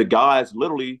so the guys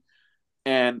literally,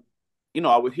 and,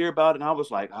 I would hear about it and I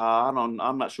was like,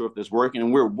 I'm not sure if this is working.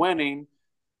 And we're winning.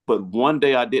 But one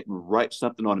day I didn't write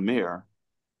something on the mirror.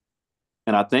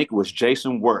 And I think it was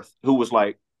Jason Worth, who was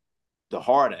like the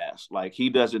hard ass. Like, he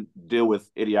doesn't deal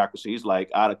with idiocracy. He's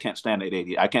like, I can't stand that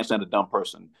idiot. I can't stand a dumb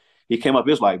person. He came up,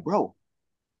 he was like, bro,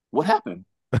 what happened?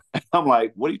 I'm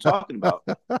like, what are you talking about?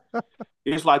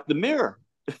 It's like the mirror.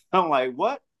 I'm like,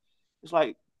 what? It's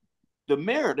like the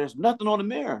mirror. There's nothing on the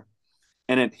mirror.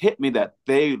 And it hit me that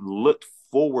they looked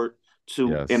forward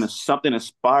to something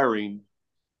inspiring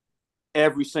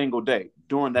every single day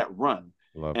during that run.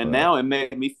 Now it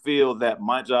made me feel that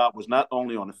my job was not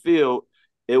only on the field,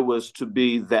 it was to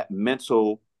be that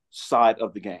mental side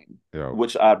of the game,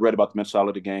 which I'd read about the mental side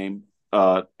of the game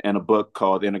in a book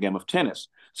called The Inner Game of Tennis.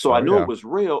 So I knew it was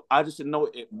real. I just didn't know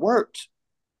it worked.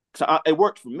 So it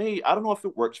worked for me. I don't know if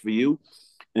it works for you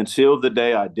until the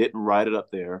day I didn't write it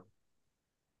up there.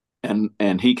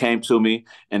 And he came to me.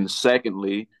 And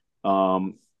secondly,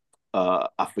 I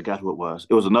forgot who it was.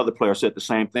 It was another player said the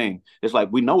same thing. It's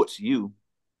like, we know it's you.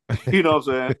 You know what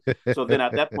I'm saying? So then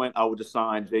at that point, I would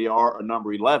assign JR or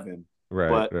number 11.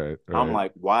 But I'm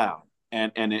like, wow.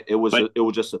 And it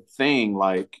was just a thing.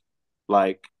 Like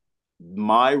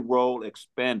my role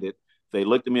expanded. They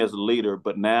looked at me as a leader,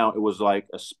 but now it was like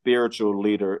a spiritual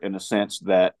leader in the sense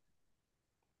that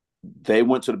they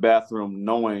went to the bathroom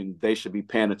knowing they should be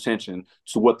paying attention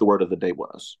to what the word of the day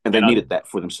was. And they needed that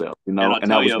for themselves, and that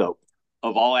was dope.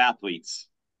 Of all athletes,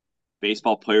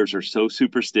 baseball players are so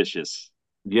superstitious.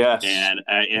 Yes. And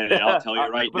I'll tell you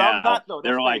right now, not,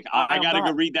 they're like, I got to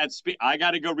go read that. I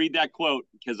got to go read that quote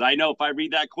because I know if I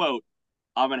read that quote,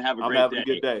 I'm going to have a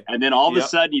good day. And then all of a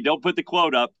sudden you don't put the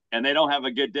quote up and they don't have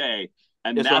a good day.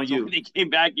 And that's when they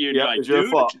came back to you and you're like,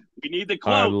 dude, we need the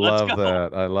quote. I love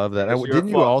that. I love that. And didn't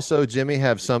you also, Jimmy,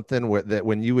 have something that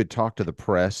when you would talk to the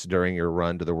press during your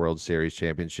run to the World Series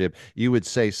championship, you would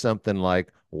say something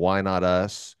like, why not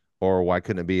us? Or why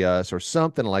couldn't it be us? Or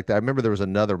something like that. I remember there was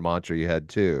another mantra you had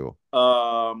too.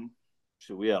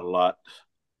 We had a lot.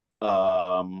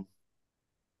 I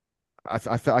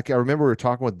felt like I remember we were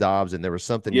talking with Dobbs and there was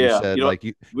something you said like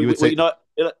you would say,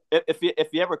 if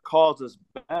he ever calls us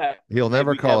back, he'll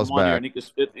never call us back.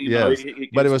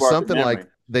 But it was something like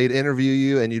they'd interview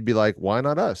you and you'd be like, why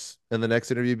not us? And the next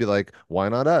interview you'd be like, why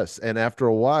not us? And after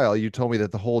a while, you told me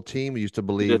that the whole team used to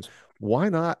believe, why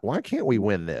not? Why can't we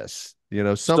win this?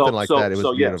 Something like that. It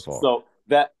was beautiful. So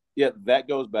that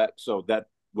goes back. So that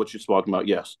what you're talking about,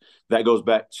 yes, that goes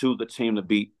back to the team to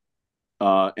beat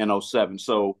in 07.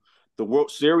 So the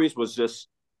World Series was just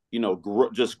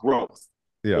just growth.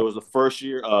 Yeah. It was the first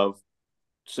year of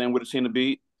saying with the team to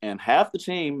beat, and half the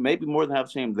team, maybe more than half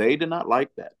the team, they did not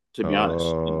like that. To be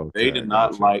honest, they did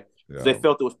not like. They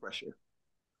felt there was pressure.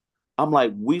 I'm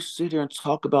like, we sit here and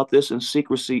talk about this in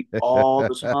secrecy all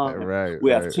the time.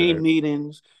 We have team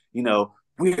meetings.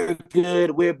 We're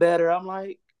good, we're better. I'm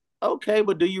like, okay,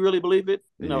 but do you really believe it?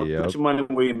 Put your money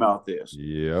where your mouth is.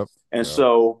 Yep. And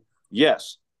so,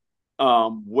 yes,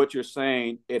 what you're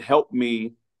saying, it helped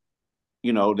me.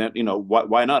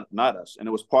 Why not us? And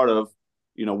it was part of,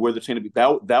 we're the team to beat.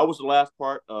 That was the last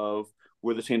part of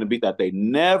we're the team to beat that they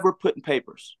never put in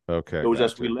papers. Okay. It was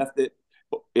just we left it.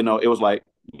 It was like,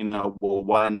 well,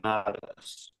 why not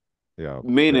us? Yeah.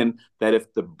 Meaning that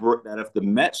if the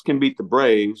Mets can beat the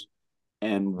Braves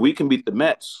and we can beat the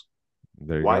Mets,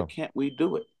 There you Why go. can't we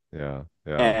do it? Yeah.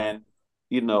 Yeah. And,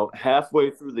 halfway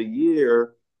through the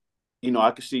year,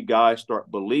 I could see guys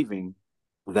start believing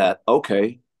that,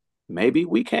 okay, maybe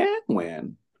we can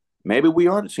win. Maybe we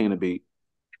are the team to beat.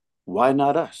 Why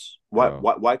not us? Why Yeah.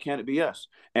 why why can't it be us?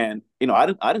 And I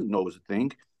didn't know it was a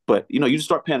thing, but you just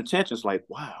start paying attention. It's like,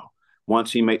 wow, one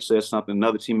teammate says something,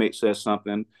 another teammate says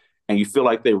something, and you feel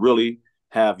like they really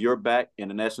have your back. And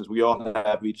in essence, we all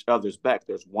have each other's back.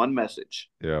 There's one message.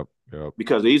 Yep. Yep.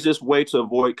 Because the easiest way to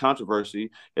avoid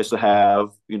controversy is to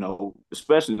have,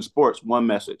 especially in sports, one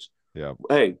message. Yep.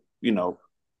 Hey,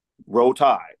 roll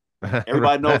tide.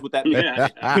 Everybody knows what that means.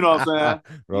 Yeah. You know what I'm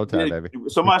Roll Tide, saying? baby.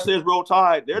 Somebody says roll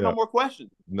tide, there are no Yeah. more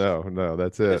questions. No, no,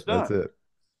 that's It's it. That's done. it. It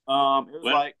was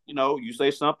Well, like, you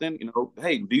say something,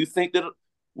 hey, do you think that,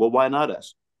 well, why not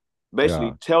us? Yeah.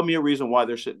 Basically, tell me a reason why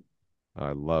there shouldn't.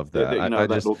 I love That, that. that, I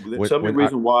just tell me a when I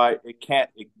reason why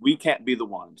we can't be the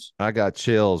ones. I got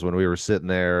chills when we were sitting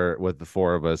there with the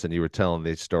four of us and you were telling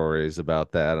these stories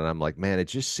about that. And I'm like, man, it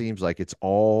just seems like it's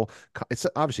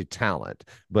obviously talent,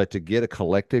 but to get a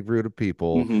collective group of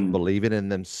people Mm-hmm. believing in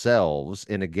themselves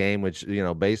in a game, which,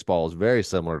 baseball is very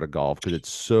similar to golf because it's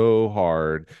so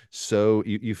hard. So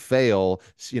you fail,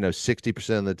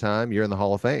 60% of the time, you're in the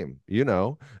Hall of Fame,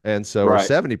 and so, or Right.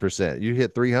 70%, you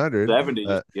hit 300.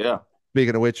 70. Yeah.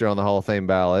 Speaking of which, you're on the Hall of Fame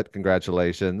ballot.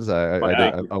 Congratulations! Well, yeah.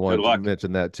 thank you. I Good wanted to luck.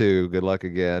 mention that too. Good luck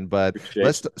again. But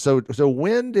Appreciate you. so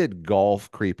when did golf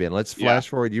creep in? Let's Yeah. flash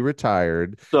forward. You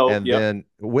retired, So, and yep. then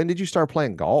when did you start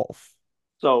playing golf?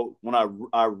 So when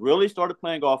I really started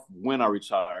playing golf when I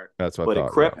retired, That's what I but it thought.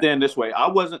 Yeah, crept in this way.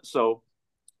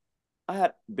 I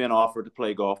had been offered to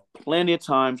play golf plenty of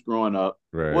times growing up.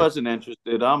 right, Wasn't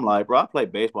interested. I'm like, bro, I play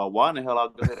baseball. Why in the hell I'll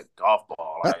go hit a golf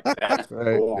ball? Like that's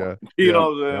right. boring. Yeah, You yeah.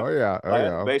 know what I'm saying? Oh yeah, oh Like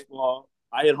that's yeah. baseball.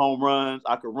 I hit home runs.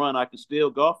 I could run. I can still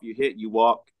golf. You hit, you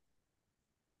walk.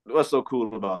 What's so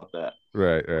cool about that?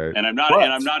 Right, right. And I'm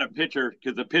But not a pitcher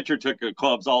because the pitcher took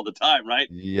clubs all the time, right?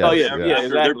 oh So yeah, Yes, yeah, yes. after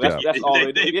their exactly. That's Yeah, pitching, that's all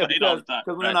they do. they Yeah, played all because the time,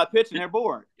 when they're right? not pitching, they're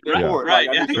bored. They're Right, bored. right, Like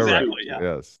I yeah, need something to do. exactly, correct.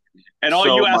 yeah. Yes. And all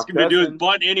So you my ask him to do is cousin,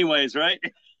 bunt anyways, right?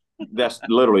 that's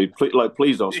literally like,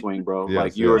 please don't swing, bro.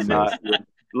 Like Yes, yes, yes.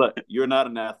 look, you're not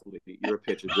an athlete. You're a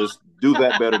pitcher. Just do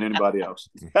that better than anybody else.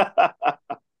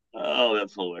 Oh,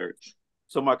 that's hilarious.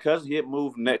 So my cousin, he had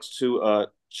moved next to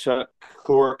Chuck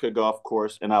Corica Golf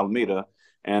Course in Alameda,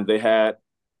 and they had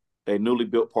a newly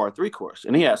built par three course,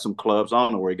 and he had some clubs. I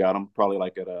don't know where he got them. Probably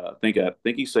like at I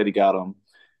think he said he got them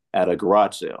at a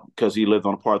garage sale because he lived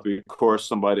on a par three course.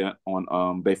 Somebody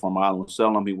on Bayfront Island was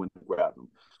selling them. He went and grabbed them.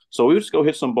 So we would just go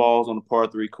hit some balls on the par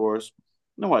three course.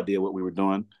 No idea what we were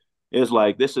doing. It was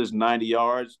like, this is 90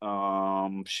 yards.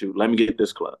 Shoot, let me get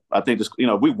this club. I think this,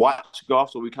 we watch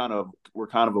golf, so we're kind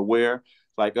of aware.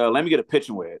 Like, let me get a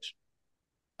pitching wedge.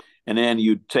 And then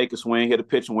you take a swing, hit a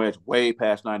pitching wedge way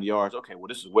past 90 yards. Okay, well,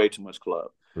 this is way too much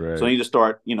club. So Right. you just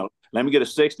start, let me get a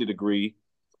 60 degree.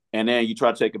 And then you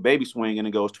try to take a baby swing and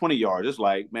it goes 20 yards. It's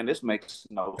like, man, this makes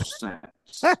no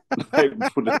sense. Like,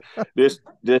 this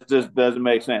just doesn't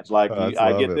make sense. Like I just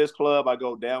I love get it. this club, I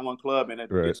go down one club, and it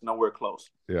Right. gets nowhere close.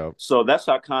 Yeah. So that's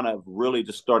how I kind of really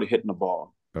just started hitting the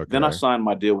ball. Then I Okay. signed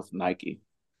my deal with Nike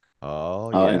Oh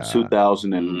in yeah.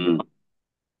 2000 Mm.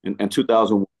 in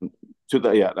 2000,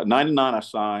 yeah, 99 I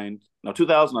signed. No,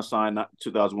 2000 I signed. Not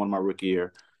 2001 my rookie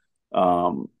year.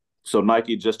 Um, so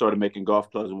Nike just started making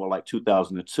golf clubs in like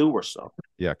 2002 or so,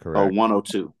 Yeah. or Correct.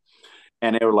 102.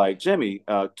 And they were like, Jimmy,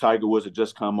 Tiger Woods had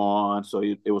just come on, so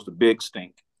it was the big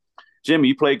stink. Jimmy,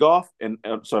 you play golf? And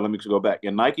sorry, let me go back.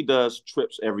 And Nike does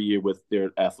trips every year with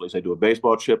their athletes. They do a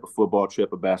baseball trip, a football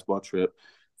trip, a basketball trip.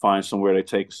 Find somewhere they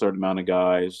take a certain amount of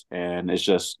guys, and it's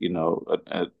just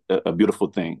a beautiful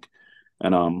thing.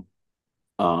 And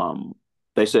um,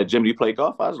 they said, Jimmy, do you play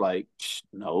golf? I was like,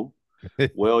 no.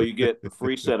 Well, you get a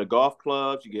free set of golf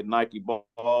clubs, you get Nike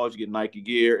balls, you get Nike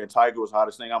gear, and Tiger was the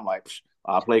hottest thing. I'm like,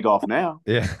 I play golf now.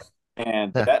 Yeah.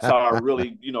 And that's how I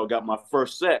really, got my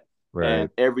first set. Right. And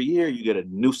every year you get a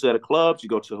new set of clubs. You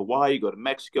go to Hawaii, you go to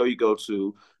Mexico, you go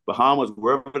to Bahamas,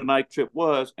 wherever the Nike trip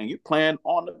was, and you're playing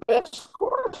on the best Yep.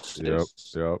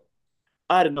 courses. Yep.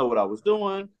 I didn't know what I was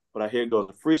doing, but I hear goes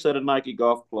a free set of Nike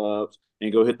golf clubs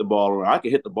and go hit the ball around. I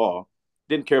can hit the ball.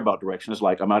 Didn't care about direction. It's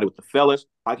like I'm out here with the fellas.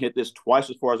 I can hit this twice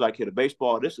as far as I can hit a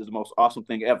baseball. This is the most awesome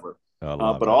thing ever. I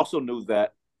love But I it. also knew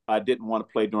that I didn't want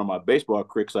to play during my baseball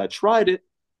career because I tried it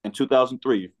in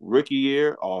 2003, rookie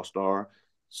year, All Star,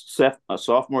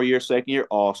 sophomore year, second year,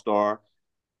 All Star.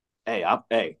 Hey,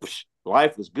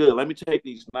 life is good. Let me take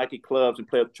these Nike clubs and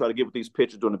try to get with these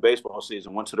pitchers during the baseball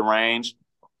season. Went to the range,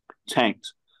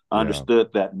 tanked. I Yeah.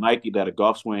 understood that a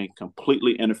golf swing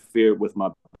completely interfered with my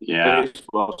Yeah.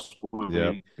 baseball Yep.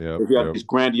 swing. Yep. If you have Yep. these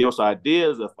grandiose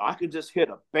ideas, if I could just hit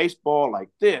a baseball like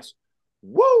this,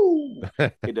 woo!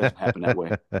 It doesn't happen that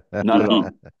way. Not at all.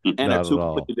 And they're Not at two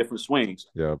all. completely different swings.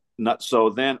 Yep. Not so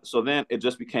then it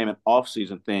just became an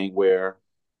off-season thing where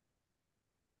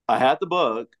I had the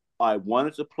bug. I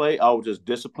wanted to play. I was just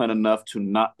disciplined enough to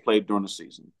not play during the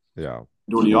season. Yeah.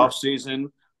 During the off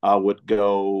season, I would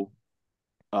go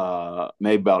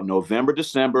maybe about November,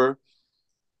 December,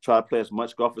 try to play as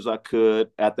much golf as I could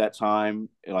at that time.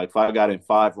 Like if I got in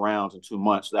 5 rounds in 2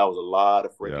 months, that was a lot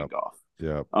of freaking Yep. golf.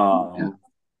 Yep.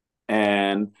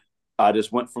 And I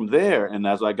just went from there. And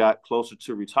as I got closer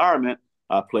to retirement,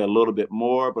 I play a little bit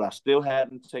more, but I still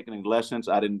hadn't taken any lessons.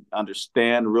 I didn't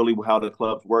understand really how the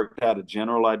clubs worked. I had a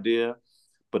general idea,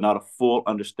 but not a full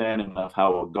understanding of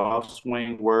how a golf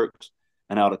swing works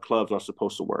and how the clubs are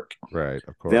supposed to work. Right.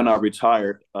 Of Then I course.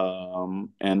 retired.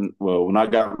 And well, when I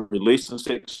got released in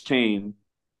 16,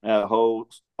 I had a whole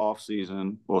off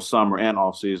season, well, summer and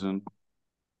off season.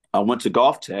 I went to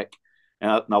Golf Tech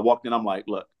and I walked in. I'm like,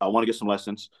 look, I want to get some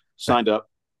lessons. Signed up.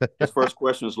 His first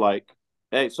question is like,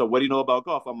 hey, so what do you know about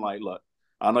golf? I'm like, look,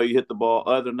 I know you hit the ball.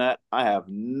 Other than that, I have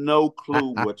no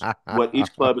clue what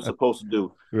each club is supposed to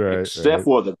do, Right. except Right.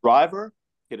 for the driver,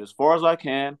 hit as far as I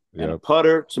can, and a Yep.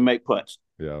 putter to make putts.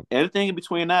 Yep. Anything in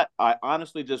between that, I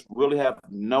honestly just really have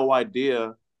no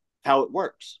idea how it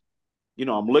works.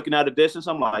 I'm looking at a distance.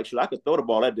 I'm like, should I could throw the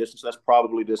ball that distance? That's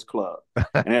probably this club.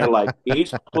 And they're like,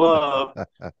 each club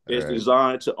is Right.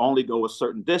 designed to only go a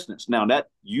certain distance. Now that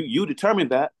you determine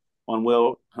that on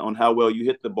how well you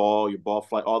hit the ball, your ball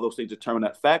flight, all those things determine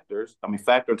that factor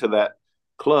into that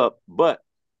club, but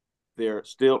they're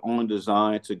still only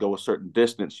designed to go a certain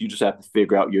distance. You just have to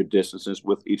figure out your distances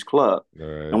with each club.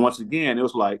 Right. And once again, it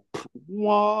was like,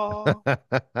 wow,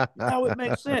 now it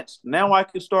makes sense. Now I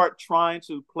can start trying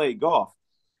to play golf.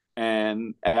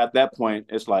 And at that point,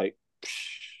 it's like,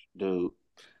 dude,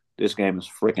 this game is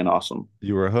freaking awesome.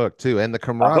 You were hooked too, and the I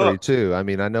camaraderie hooked. too. I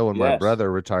mean, I know when my Yes.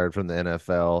 brother retired from the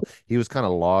NFL, he was kind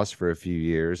of lost for a few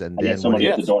years, and I get then when somebody he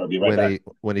at the door. I'll be right back.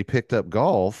 when he picked up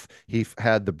golf,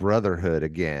 had the brotherhood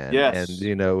again, and Yes.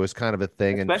 it was kind of a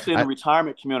thing. And Especially in the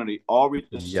retirement community,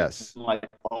 yes, like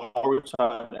all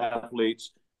retired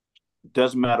athletes,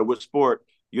 doesn't matter which sport,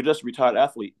 you're just a retired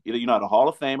athlete. Either you're not a Hall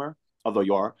of Famer, although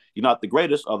you are, you're not the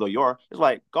greatest, although you are. It's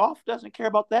like golf doesn't care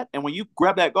about that. And when you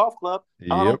grab that golf club, I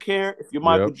don't yep, care if you're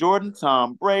Michael yep, Jordan,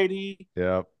 Tom Brady,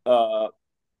 yep. uh,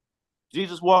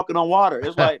 Jesus walking on water.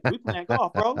 It's like we playing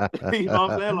golf, bro. You know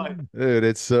what I'm saying? Like Dude,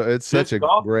 it's this such a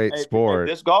golf, great hey, sport.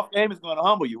 this golf game is going to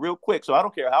humble you real quick. So I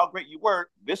don't care how great you work.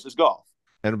 This is golf.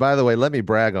 And by the way, let me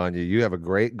brag on you. You have a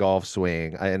great golf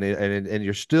swing, and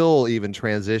you're still even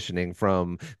transitioning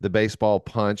from the baseball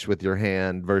punch with your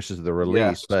hand versus the release.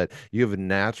 Yes. But you have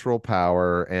natural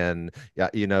power, and yeah,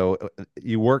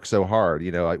 you work so hard.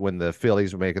 Like when the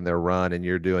Phillies were making their run, and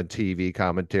you're doing TV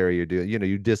commentary, you're doing,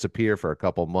 you disappear for a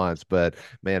couple months. But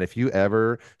man, if you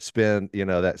ever spend,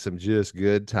 that some just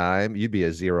good time, you'd be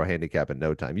a zero handicap in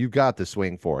no time. You've got the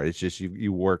swing for it. It's just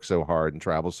you work so hard and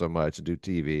travel so much and do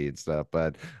TV and stuff.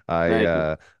 But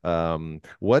Thank you.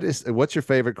 what's your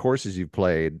favorite courses you've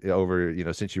played over,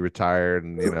 since you retired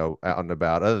and, out and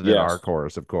about, other than our Yes.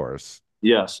 course, of course.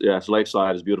 Yes. Yes.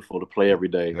 Lakeside is beautiful to play every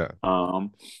day. Yeah.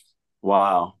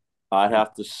 Wow. I'd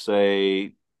have to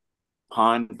say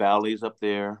Pine Valley's up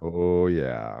there. Oh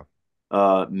yeah.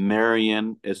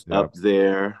 Marion is Yep. up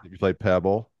there. You play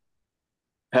Pebble?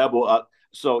 Pebble.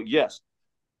 So yes,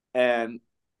 and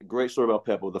great story about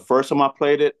Pebble. The first time I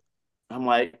played it, I'm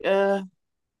like,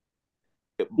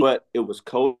 but it was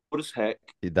cold as heck.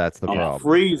 That's the I'm problem.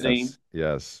 freezing, Yes.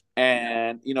 Yes.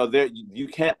 and there you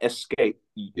can't escape.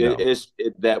 No.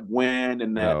 That wind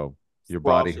and that No. Your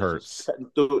body frost is just hurts.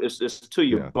 cutting through. It's to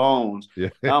your Yeah. bones. Yeah.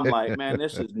 I'm like, man,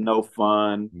 this is no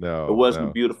fun. It No, wasn't a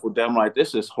no. beautiful day. I'm like,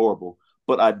 this is horrible.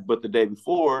 But the day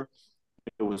before,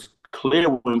 it was clear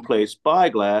when we played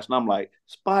Spyglass, and I'm like,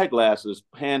 Spyglass is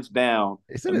hands down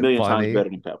a Isn't it million times funny? better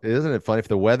than Pebble. Isn't it funny? If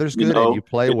the weather's You good and you know,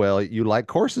 play well, you like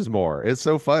courses more. It's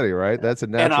so funny, right? That's a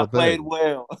and I natural played thing.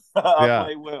 well. I Yeah.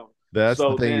 played well. That's the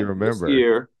So thing you then remember.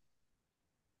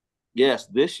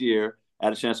 this year, I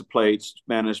had a chance to play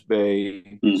Spanish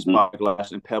Bay,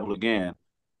 Spyglass, and Pebble again.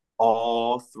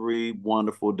 All 3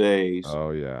 wonderful days.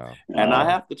 Oh yeah. And I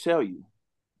Yeah. have to tell you,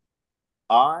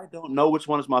 I don't know which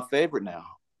one is my favorite now.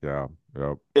 Yeah.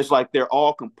 Yep. It's like they're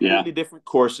all completely different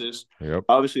courses. Yep.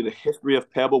 Obviously, the history of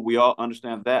Pebble, we all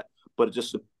understand that, but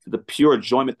just the pure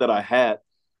enjoyment that I had,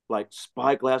 like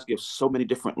Spyglass gives so many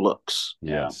different looks.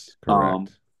 Yes.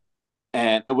 Correct.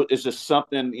 And it's just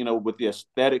something, with the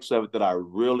aesthetics of it that I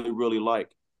really, really like.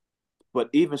 But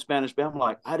even Spanish Bay, I'm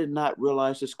like, I did not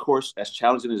realize this course, as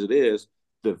challenging as it is,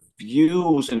 the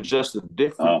views and just the Oh,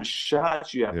 different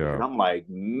shots you have to hit. Yeah. I'm like,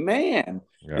 man.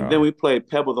 And then Yeah. we played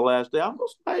Pebble the last day. I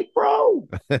was like, bro,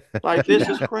 like this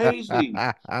is crazy.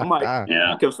 I'm like,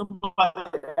 yeah. because somebody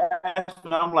asked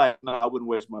me, I'm like, no, I wouldn't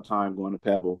waste my time going to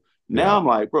Pebble. Now Yeah. I'm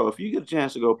like, bro, if you get a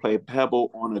chance to go play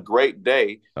Pebble on a great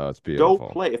day, Oh, it's go beautiful.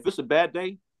 play. If it's a bad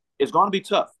day, it's going to be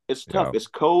tough. It's tough. Yeah. It's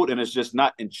cold and it's just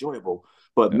not enjoyable.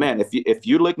 But Yeah. man, if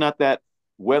you're looking at that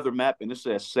weather map and it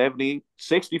says 70,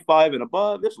 65 and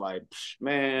above, it's like,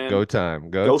 man, Go go time,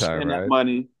 spend that right?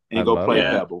 money I and go love play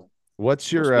Yeah. that. Pebble.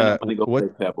 What's Go your spend that money, go play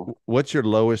Pebble. what's your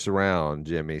lowest round,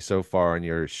 Jimmy, so far in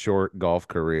your short golf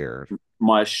career?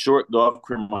 My short golf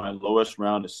career, my lowest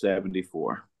round is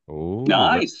 74. Oh,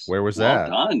 Nice. where was Well that?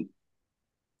 done.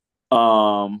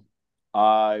 Um,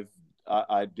 I've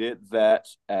I did that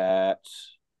at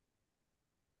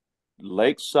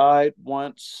Lakeside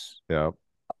once. Yeah.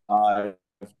 I've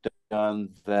done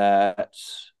that.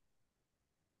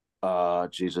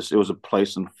 Jesus, it was a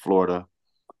place in Florida.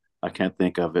 I can't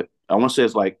think of it. I want to say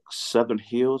it's like Southern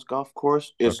Hills Golf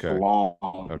Course. It's Okay. long,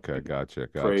 Okay. Gotcha.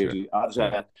 crazy. I just Yeah.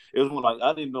 had it was one like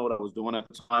I didn't know what I was doing at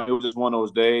the time. It was just one of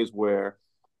those days where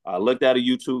I looked at a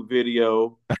YouTube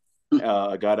video,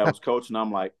 a guy that was coaching.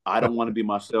 I'm like, I don't want to be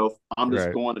myself. I'm just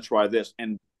Right. going to try this,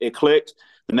 and it clicked.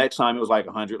 The next time it was like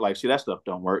 100. Like, see, that stuff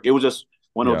don't work. It was just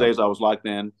one of those Yeah. days I was locked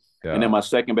in. And then Yeah. my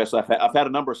second best, I've had a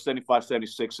number of 75,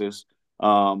 76s.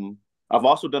 Um, I've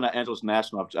also done at Angeles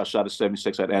National. I shot a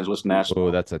 76 at Angeles Oh,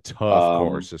 National. that's a tough Um,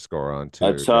 course to score on a too.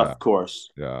 Yeah. tough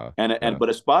course. Yeah. And Yeah. but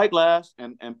at Spyglass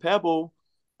and Pebble,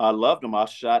 I loved them. I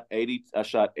shot 80, I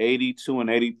shot 82 and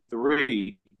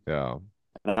 83. Yeah.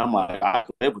 And I'm like, I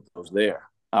could live with those there.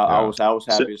 I Yeah. was I was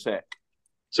So, happy as heck.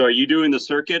 so are you doing the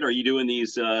circuit? Are you doing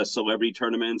these celebrity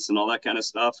tournaments and all that kind of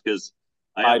stuff? Because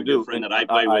I have I a good do, friend and that I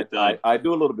play with. I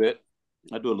do a little bit.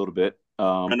 I do a little bit.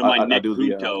 Friend of mine, I Nick do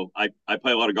the. Punto. I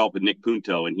play a lot of golf with Nick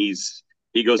Punto, and he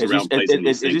goes around plays in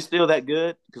these Is he things. still that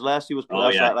good? Because Oh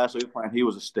yeah, last week playing, he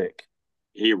was a stick.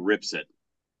 he rips it.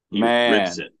 He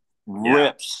rips Man, it. Yeah,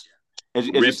 rips. Is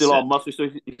he rips still all it. muscly? So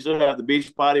he still have the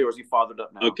beach body, or is he fathered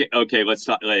up now? Okay. Let's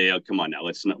not. Hey, come on now.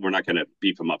 Let's not. We're not going to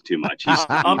beef him up too much.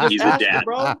 I'm just He's a asking, dad.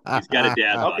 bro. He's got a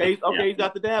dad body. Yeah, He's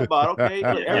got the dad bod. Okay,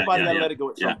 look, everybody got to let it go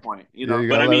at yeah. some point, you Yeah, know. you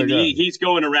But gotta I let mean, it go. he's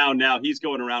going around now. He's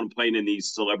going around playing in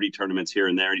these celebrity tournaments here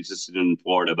and there. He's just in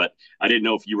Florida, but I didn't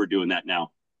know if you were doing that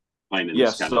now, playing in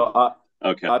this Yes, kind of. so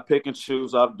Okay. I pick and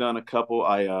choose. I've done a couple.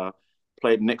 I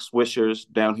played Nick Swishers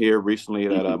down here recently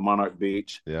at Mm-hmm. Monarch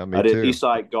Beach. Yeah, me I did too.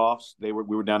 Eastside Golfs. We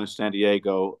were down in San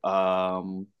Diego.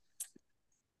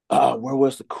 Where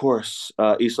was the course?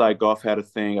 Eastside Golf had a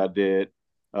thing I did.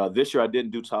 This year I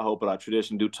didn't do Tahoe, but I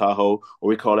traditionally do Tahoe, or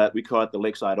we call it the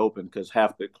Lakeside Open because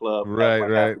half the club has Right, like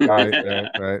half right, the guys right, there.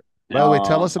 right, right. By the way,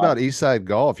 tell us I, about Eastside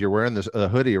Golf. You're wearing this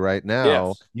hoodie right now.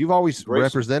 yes, You've always great.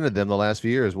 represented them the last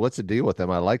few years. What's the deal with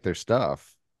them? I like their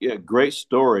stuff. Yeah, great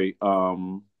story.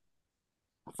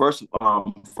 First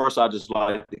I just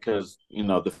liked it because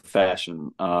the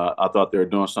fashion. I thought they were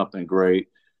doing something great,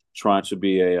 trying to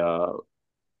be a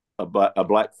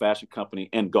black fashion company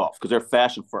in golf because they're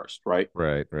fashion first, right?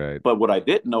 Right, right. But what I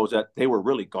didn't know is that they were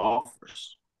really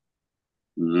golfers.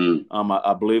 Mm-hmm.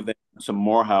 I believe they some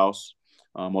Morehouse,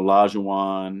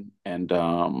 Olajuwon, and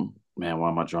man, why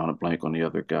am I drawing a blank on the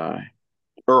other guy?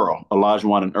 Earl,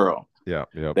 Olajuwon and Earl. Yeah,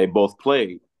 yep. They both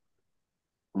played.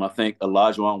 And I think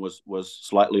Olajuwon was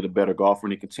slightly the better golfer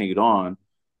and he continued on,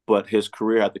 but his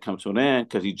career had to come to an end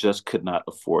because he just could not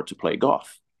afford to play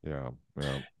golf. Yeah,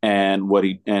 yeah.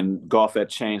 And golf had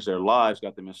changed their lives,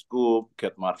 got them in school,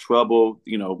 kept them out of trouble.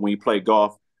 When you play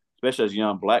golf, especially as a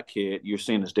young black kid, you're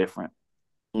seen as different.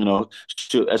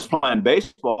 As playing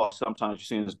baseball, sometimes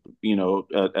you're seen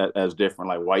as different.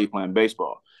 Like, why are you playing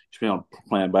baseball? You're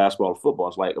playing basketball or football.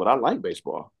 It's like, but I like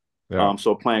baseball. Yeah.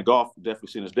 So playing golf definitely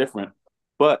seen as different.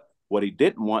 But what he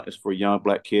didn't want is for young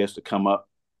black kids to come up,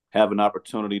 have an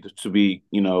opportunity to be,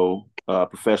 a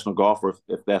professional golfer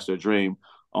if that's their dream,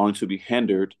 only to be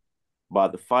hindered by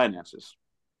the finances.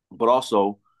 But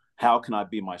also, how can I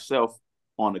be myself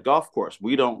on the golf course?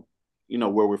 We don't,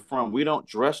 where we're from, we don't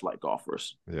dress like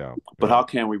golfers. Yeah. But how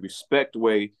can we respect the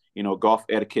way, golf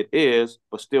etiquette is,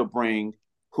 but still bring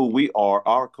who we are,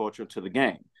 our culture to the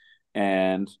game?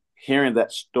 And hearing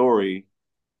that story,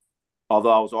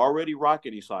 although I was already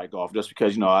rocking Eastside Golf just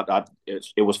because,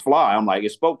 it was fly. I'm like,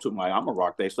 it spoke to me. Like, I'm going to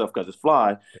rock their stuff because it's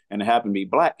fly. And it happened to be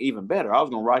black, even better. I was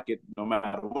going to rock it no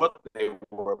matter what they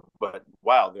were. But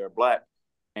wow, they're black.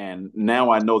 And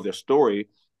now I know their story.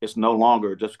 it's no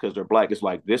longer just because they're black. It's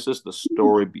like, this is the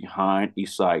story behind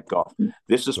Eastside Golf.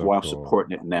 This is So why I'm cool.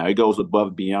 supporting it now. He goes above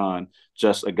and beyond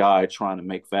just a guy trying to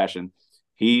make fashion.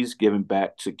 He's giving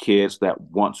back to kids that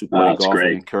want to play That's golf and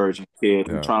great. encouraging kids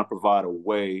and Yeah. trying to provide a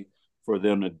way for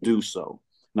them to do so.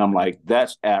 And I'm like,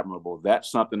 that's admirable. That's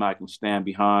something I can stand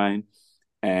behind.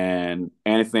 And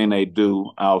anything they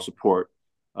do, I'll support,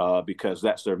 because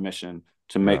that's their mission,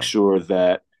 to make Yeah. sure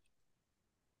that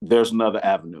there's another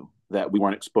avenue that we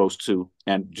weren't exposed to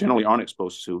and generally aren't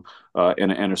exposed to in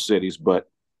the inner cities. But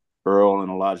Earl and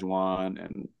Olajuwon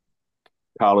and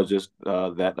colleges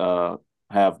that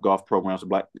have golf programs,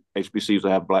 black HBCUs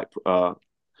that have black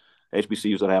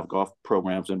HBCUs that have golf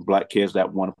programs, and black kids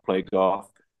that want to play golf.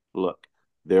 Look,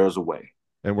 there's a way,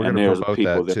 And we're going and to there's a promote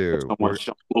people. that There's too. someone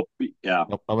showing. Well, yeah,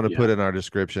 I'm going to yeah. put in our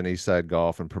description Eastside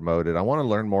Golf and promote it. I want to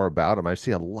learn more about them. I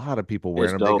see a lot of people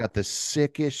wearing It's them. They dope. got the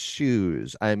sickest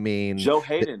shoes. I mean, Joe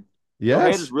Hayden. Joe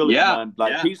Hayden's yes. really Yeah, one.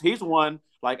 Like, yeah. he's one.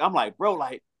 Like, I'm like, bro,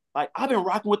 like I've been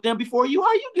rocking with them before you.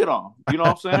 How you get on? You know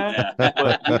what I'm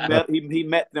saying? But he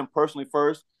met them personally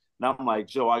first. And I'm like,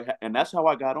 Joe, and that's how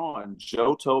I got on.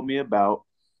 Joe told me about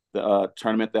the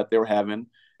tournament that they were having,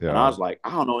 and I Yeah. was like, I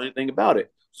don't know anything about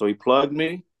it. So he plugged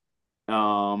me,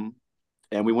 um,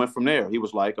 and we went from there. He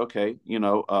was like, okay,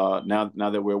 now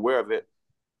that we're aware of it,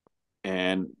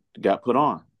 and got put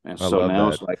on. And I so love now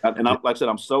that. it's like, and I'm like I said,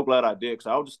 I'm so glad I did, because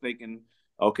I was just thinking,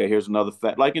 okay, here's another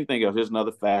like anything else, here's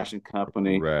another fashion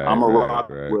company. Right, I'm a right, rock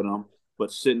right. with them,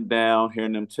 but sitting down,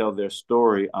 hearing them tell their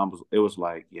story, it was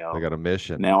like, They yo, got a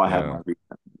mission. now I have Yeah. my reason.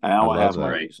 I Now I love have my that.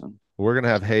 Great. reason. We're gonna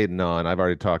have Hayden on. I've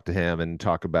already talked to him and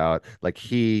talk about like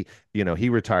he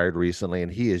retired recently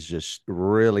and he is just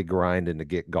really grinding to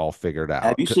get golf figured Have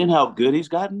out. you seen how good he's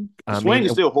gotten? The I swing mean,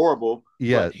 is still horrible,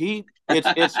 yeah, but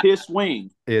it's his swing.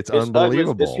 it's It's ugly. It's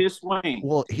unbelievable. his swing,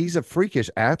 Well, he's a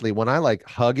freakish athlete. When I like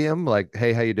hug him, like,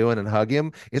 hey, how you doing? And hug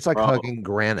him, it's like bro. hugging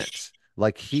granite.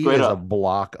 Like he Straight is a up.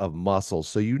 block of muscles.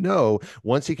 So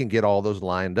once he can get all those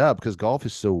lined up, because golf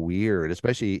is so weird,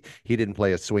 especially he didn't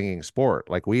play a swinging sport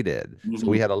like we did. So we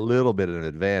Mm-hmm. had a little bit of an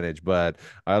advantage. But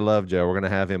I love Joe. We're gonna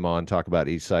have him on, talk about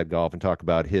East Side Golf and talk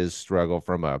about his struggle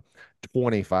from a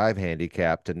 25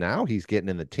 handicap to now he's getting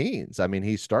in the teens. I mean,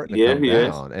 he's starting to Yeah, come he is.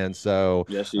 down. And so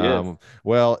Yes, he is.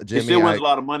 well, He Jimmy, still wins I a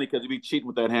lot of money because he be cheating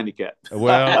with that handicap.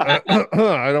 well,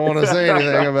 I don't want to say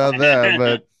anything about that,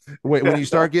 but when you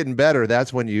start getting better,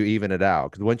 that's when you even it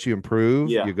out. Because once you improve,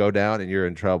 Yeah. you go down and you're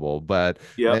in trouble. But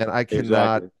Yep. man, I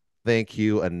cannot Exactly. thank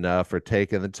you enough for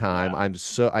taking the time.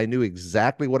 Yeah. I knew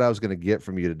exactly what I was going to get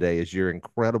from you today is your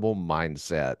incredible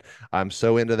mindset. I'm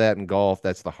so into that in golf.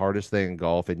 That's the hardest thing in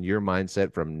golf. And your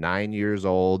mindset from 9 years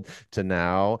old to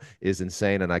now is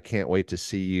insane. And I can't wait to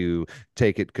see you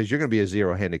take it because you're going to be a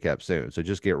zero handicap soon. So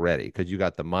just get ready because you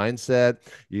got the mindset,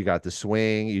 you got the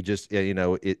swing. You just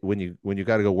when you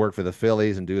got to go work for the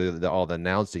Phillies and do all the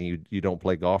announcing, you don't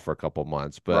play golf for a couple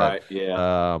months. But Right.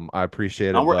 Yeah. I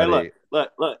appreciate it, And buddy.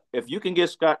 look. If you can get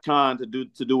Scott Kahn to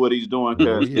do what he's doing, Oh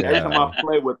because every time yeah. I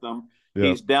play with him, Yep.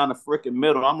 he's down the freaking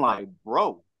middle. I'm like,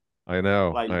 bro, I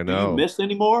know. like, I do you know. miss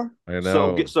anymore? I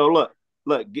So know.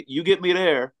 you get me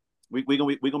there. We gonna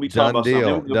be talking Done about something. Then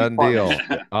deal. we're gonna be Done partners.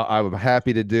 deal. I'm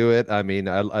happy to do it. I mean,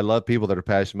 I love people that are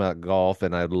passionate about golf,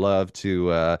 and I'd love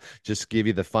to just give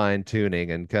you the fine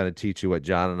tuning and kind of teach you what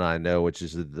John and I know, which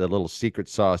is the little secret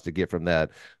sauce to get from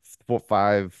that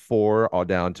 5-4 all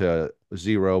down to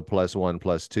 0 +1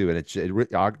 +2.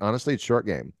 And honestly, it's short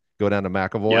game. Go down to Yeah.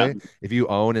 McAvoy. If you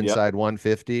own Yep. inside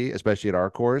 150, especially at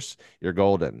our course, you're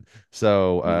golden.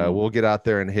 So Mhm. we'll get out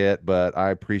there and hit, but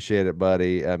I appreciate it,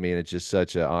 buddy. I mean, it's just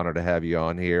such an honor to have you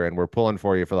on here, and we're pulling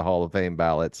for you for the Hall of Fame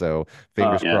ballot. So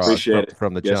fingers Yes. crossed Appreciate it.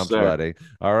 from the Yes, chumps, sir. buddy.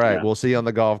 All right, Yeah. we'll see you on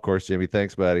the golf course, Jimmy.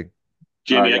 Thanks, buddy. All right,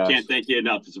 Jimmy, I can't guys. thank you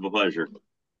enough. It's a pleasure. All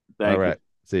Thank you. right,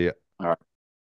 see you. All right.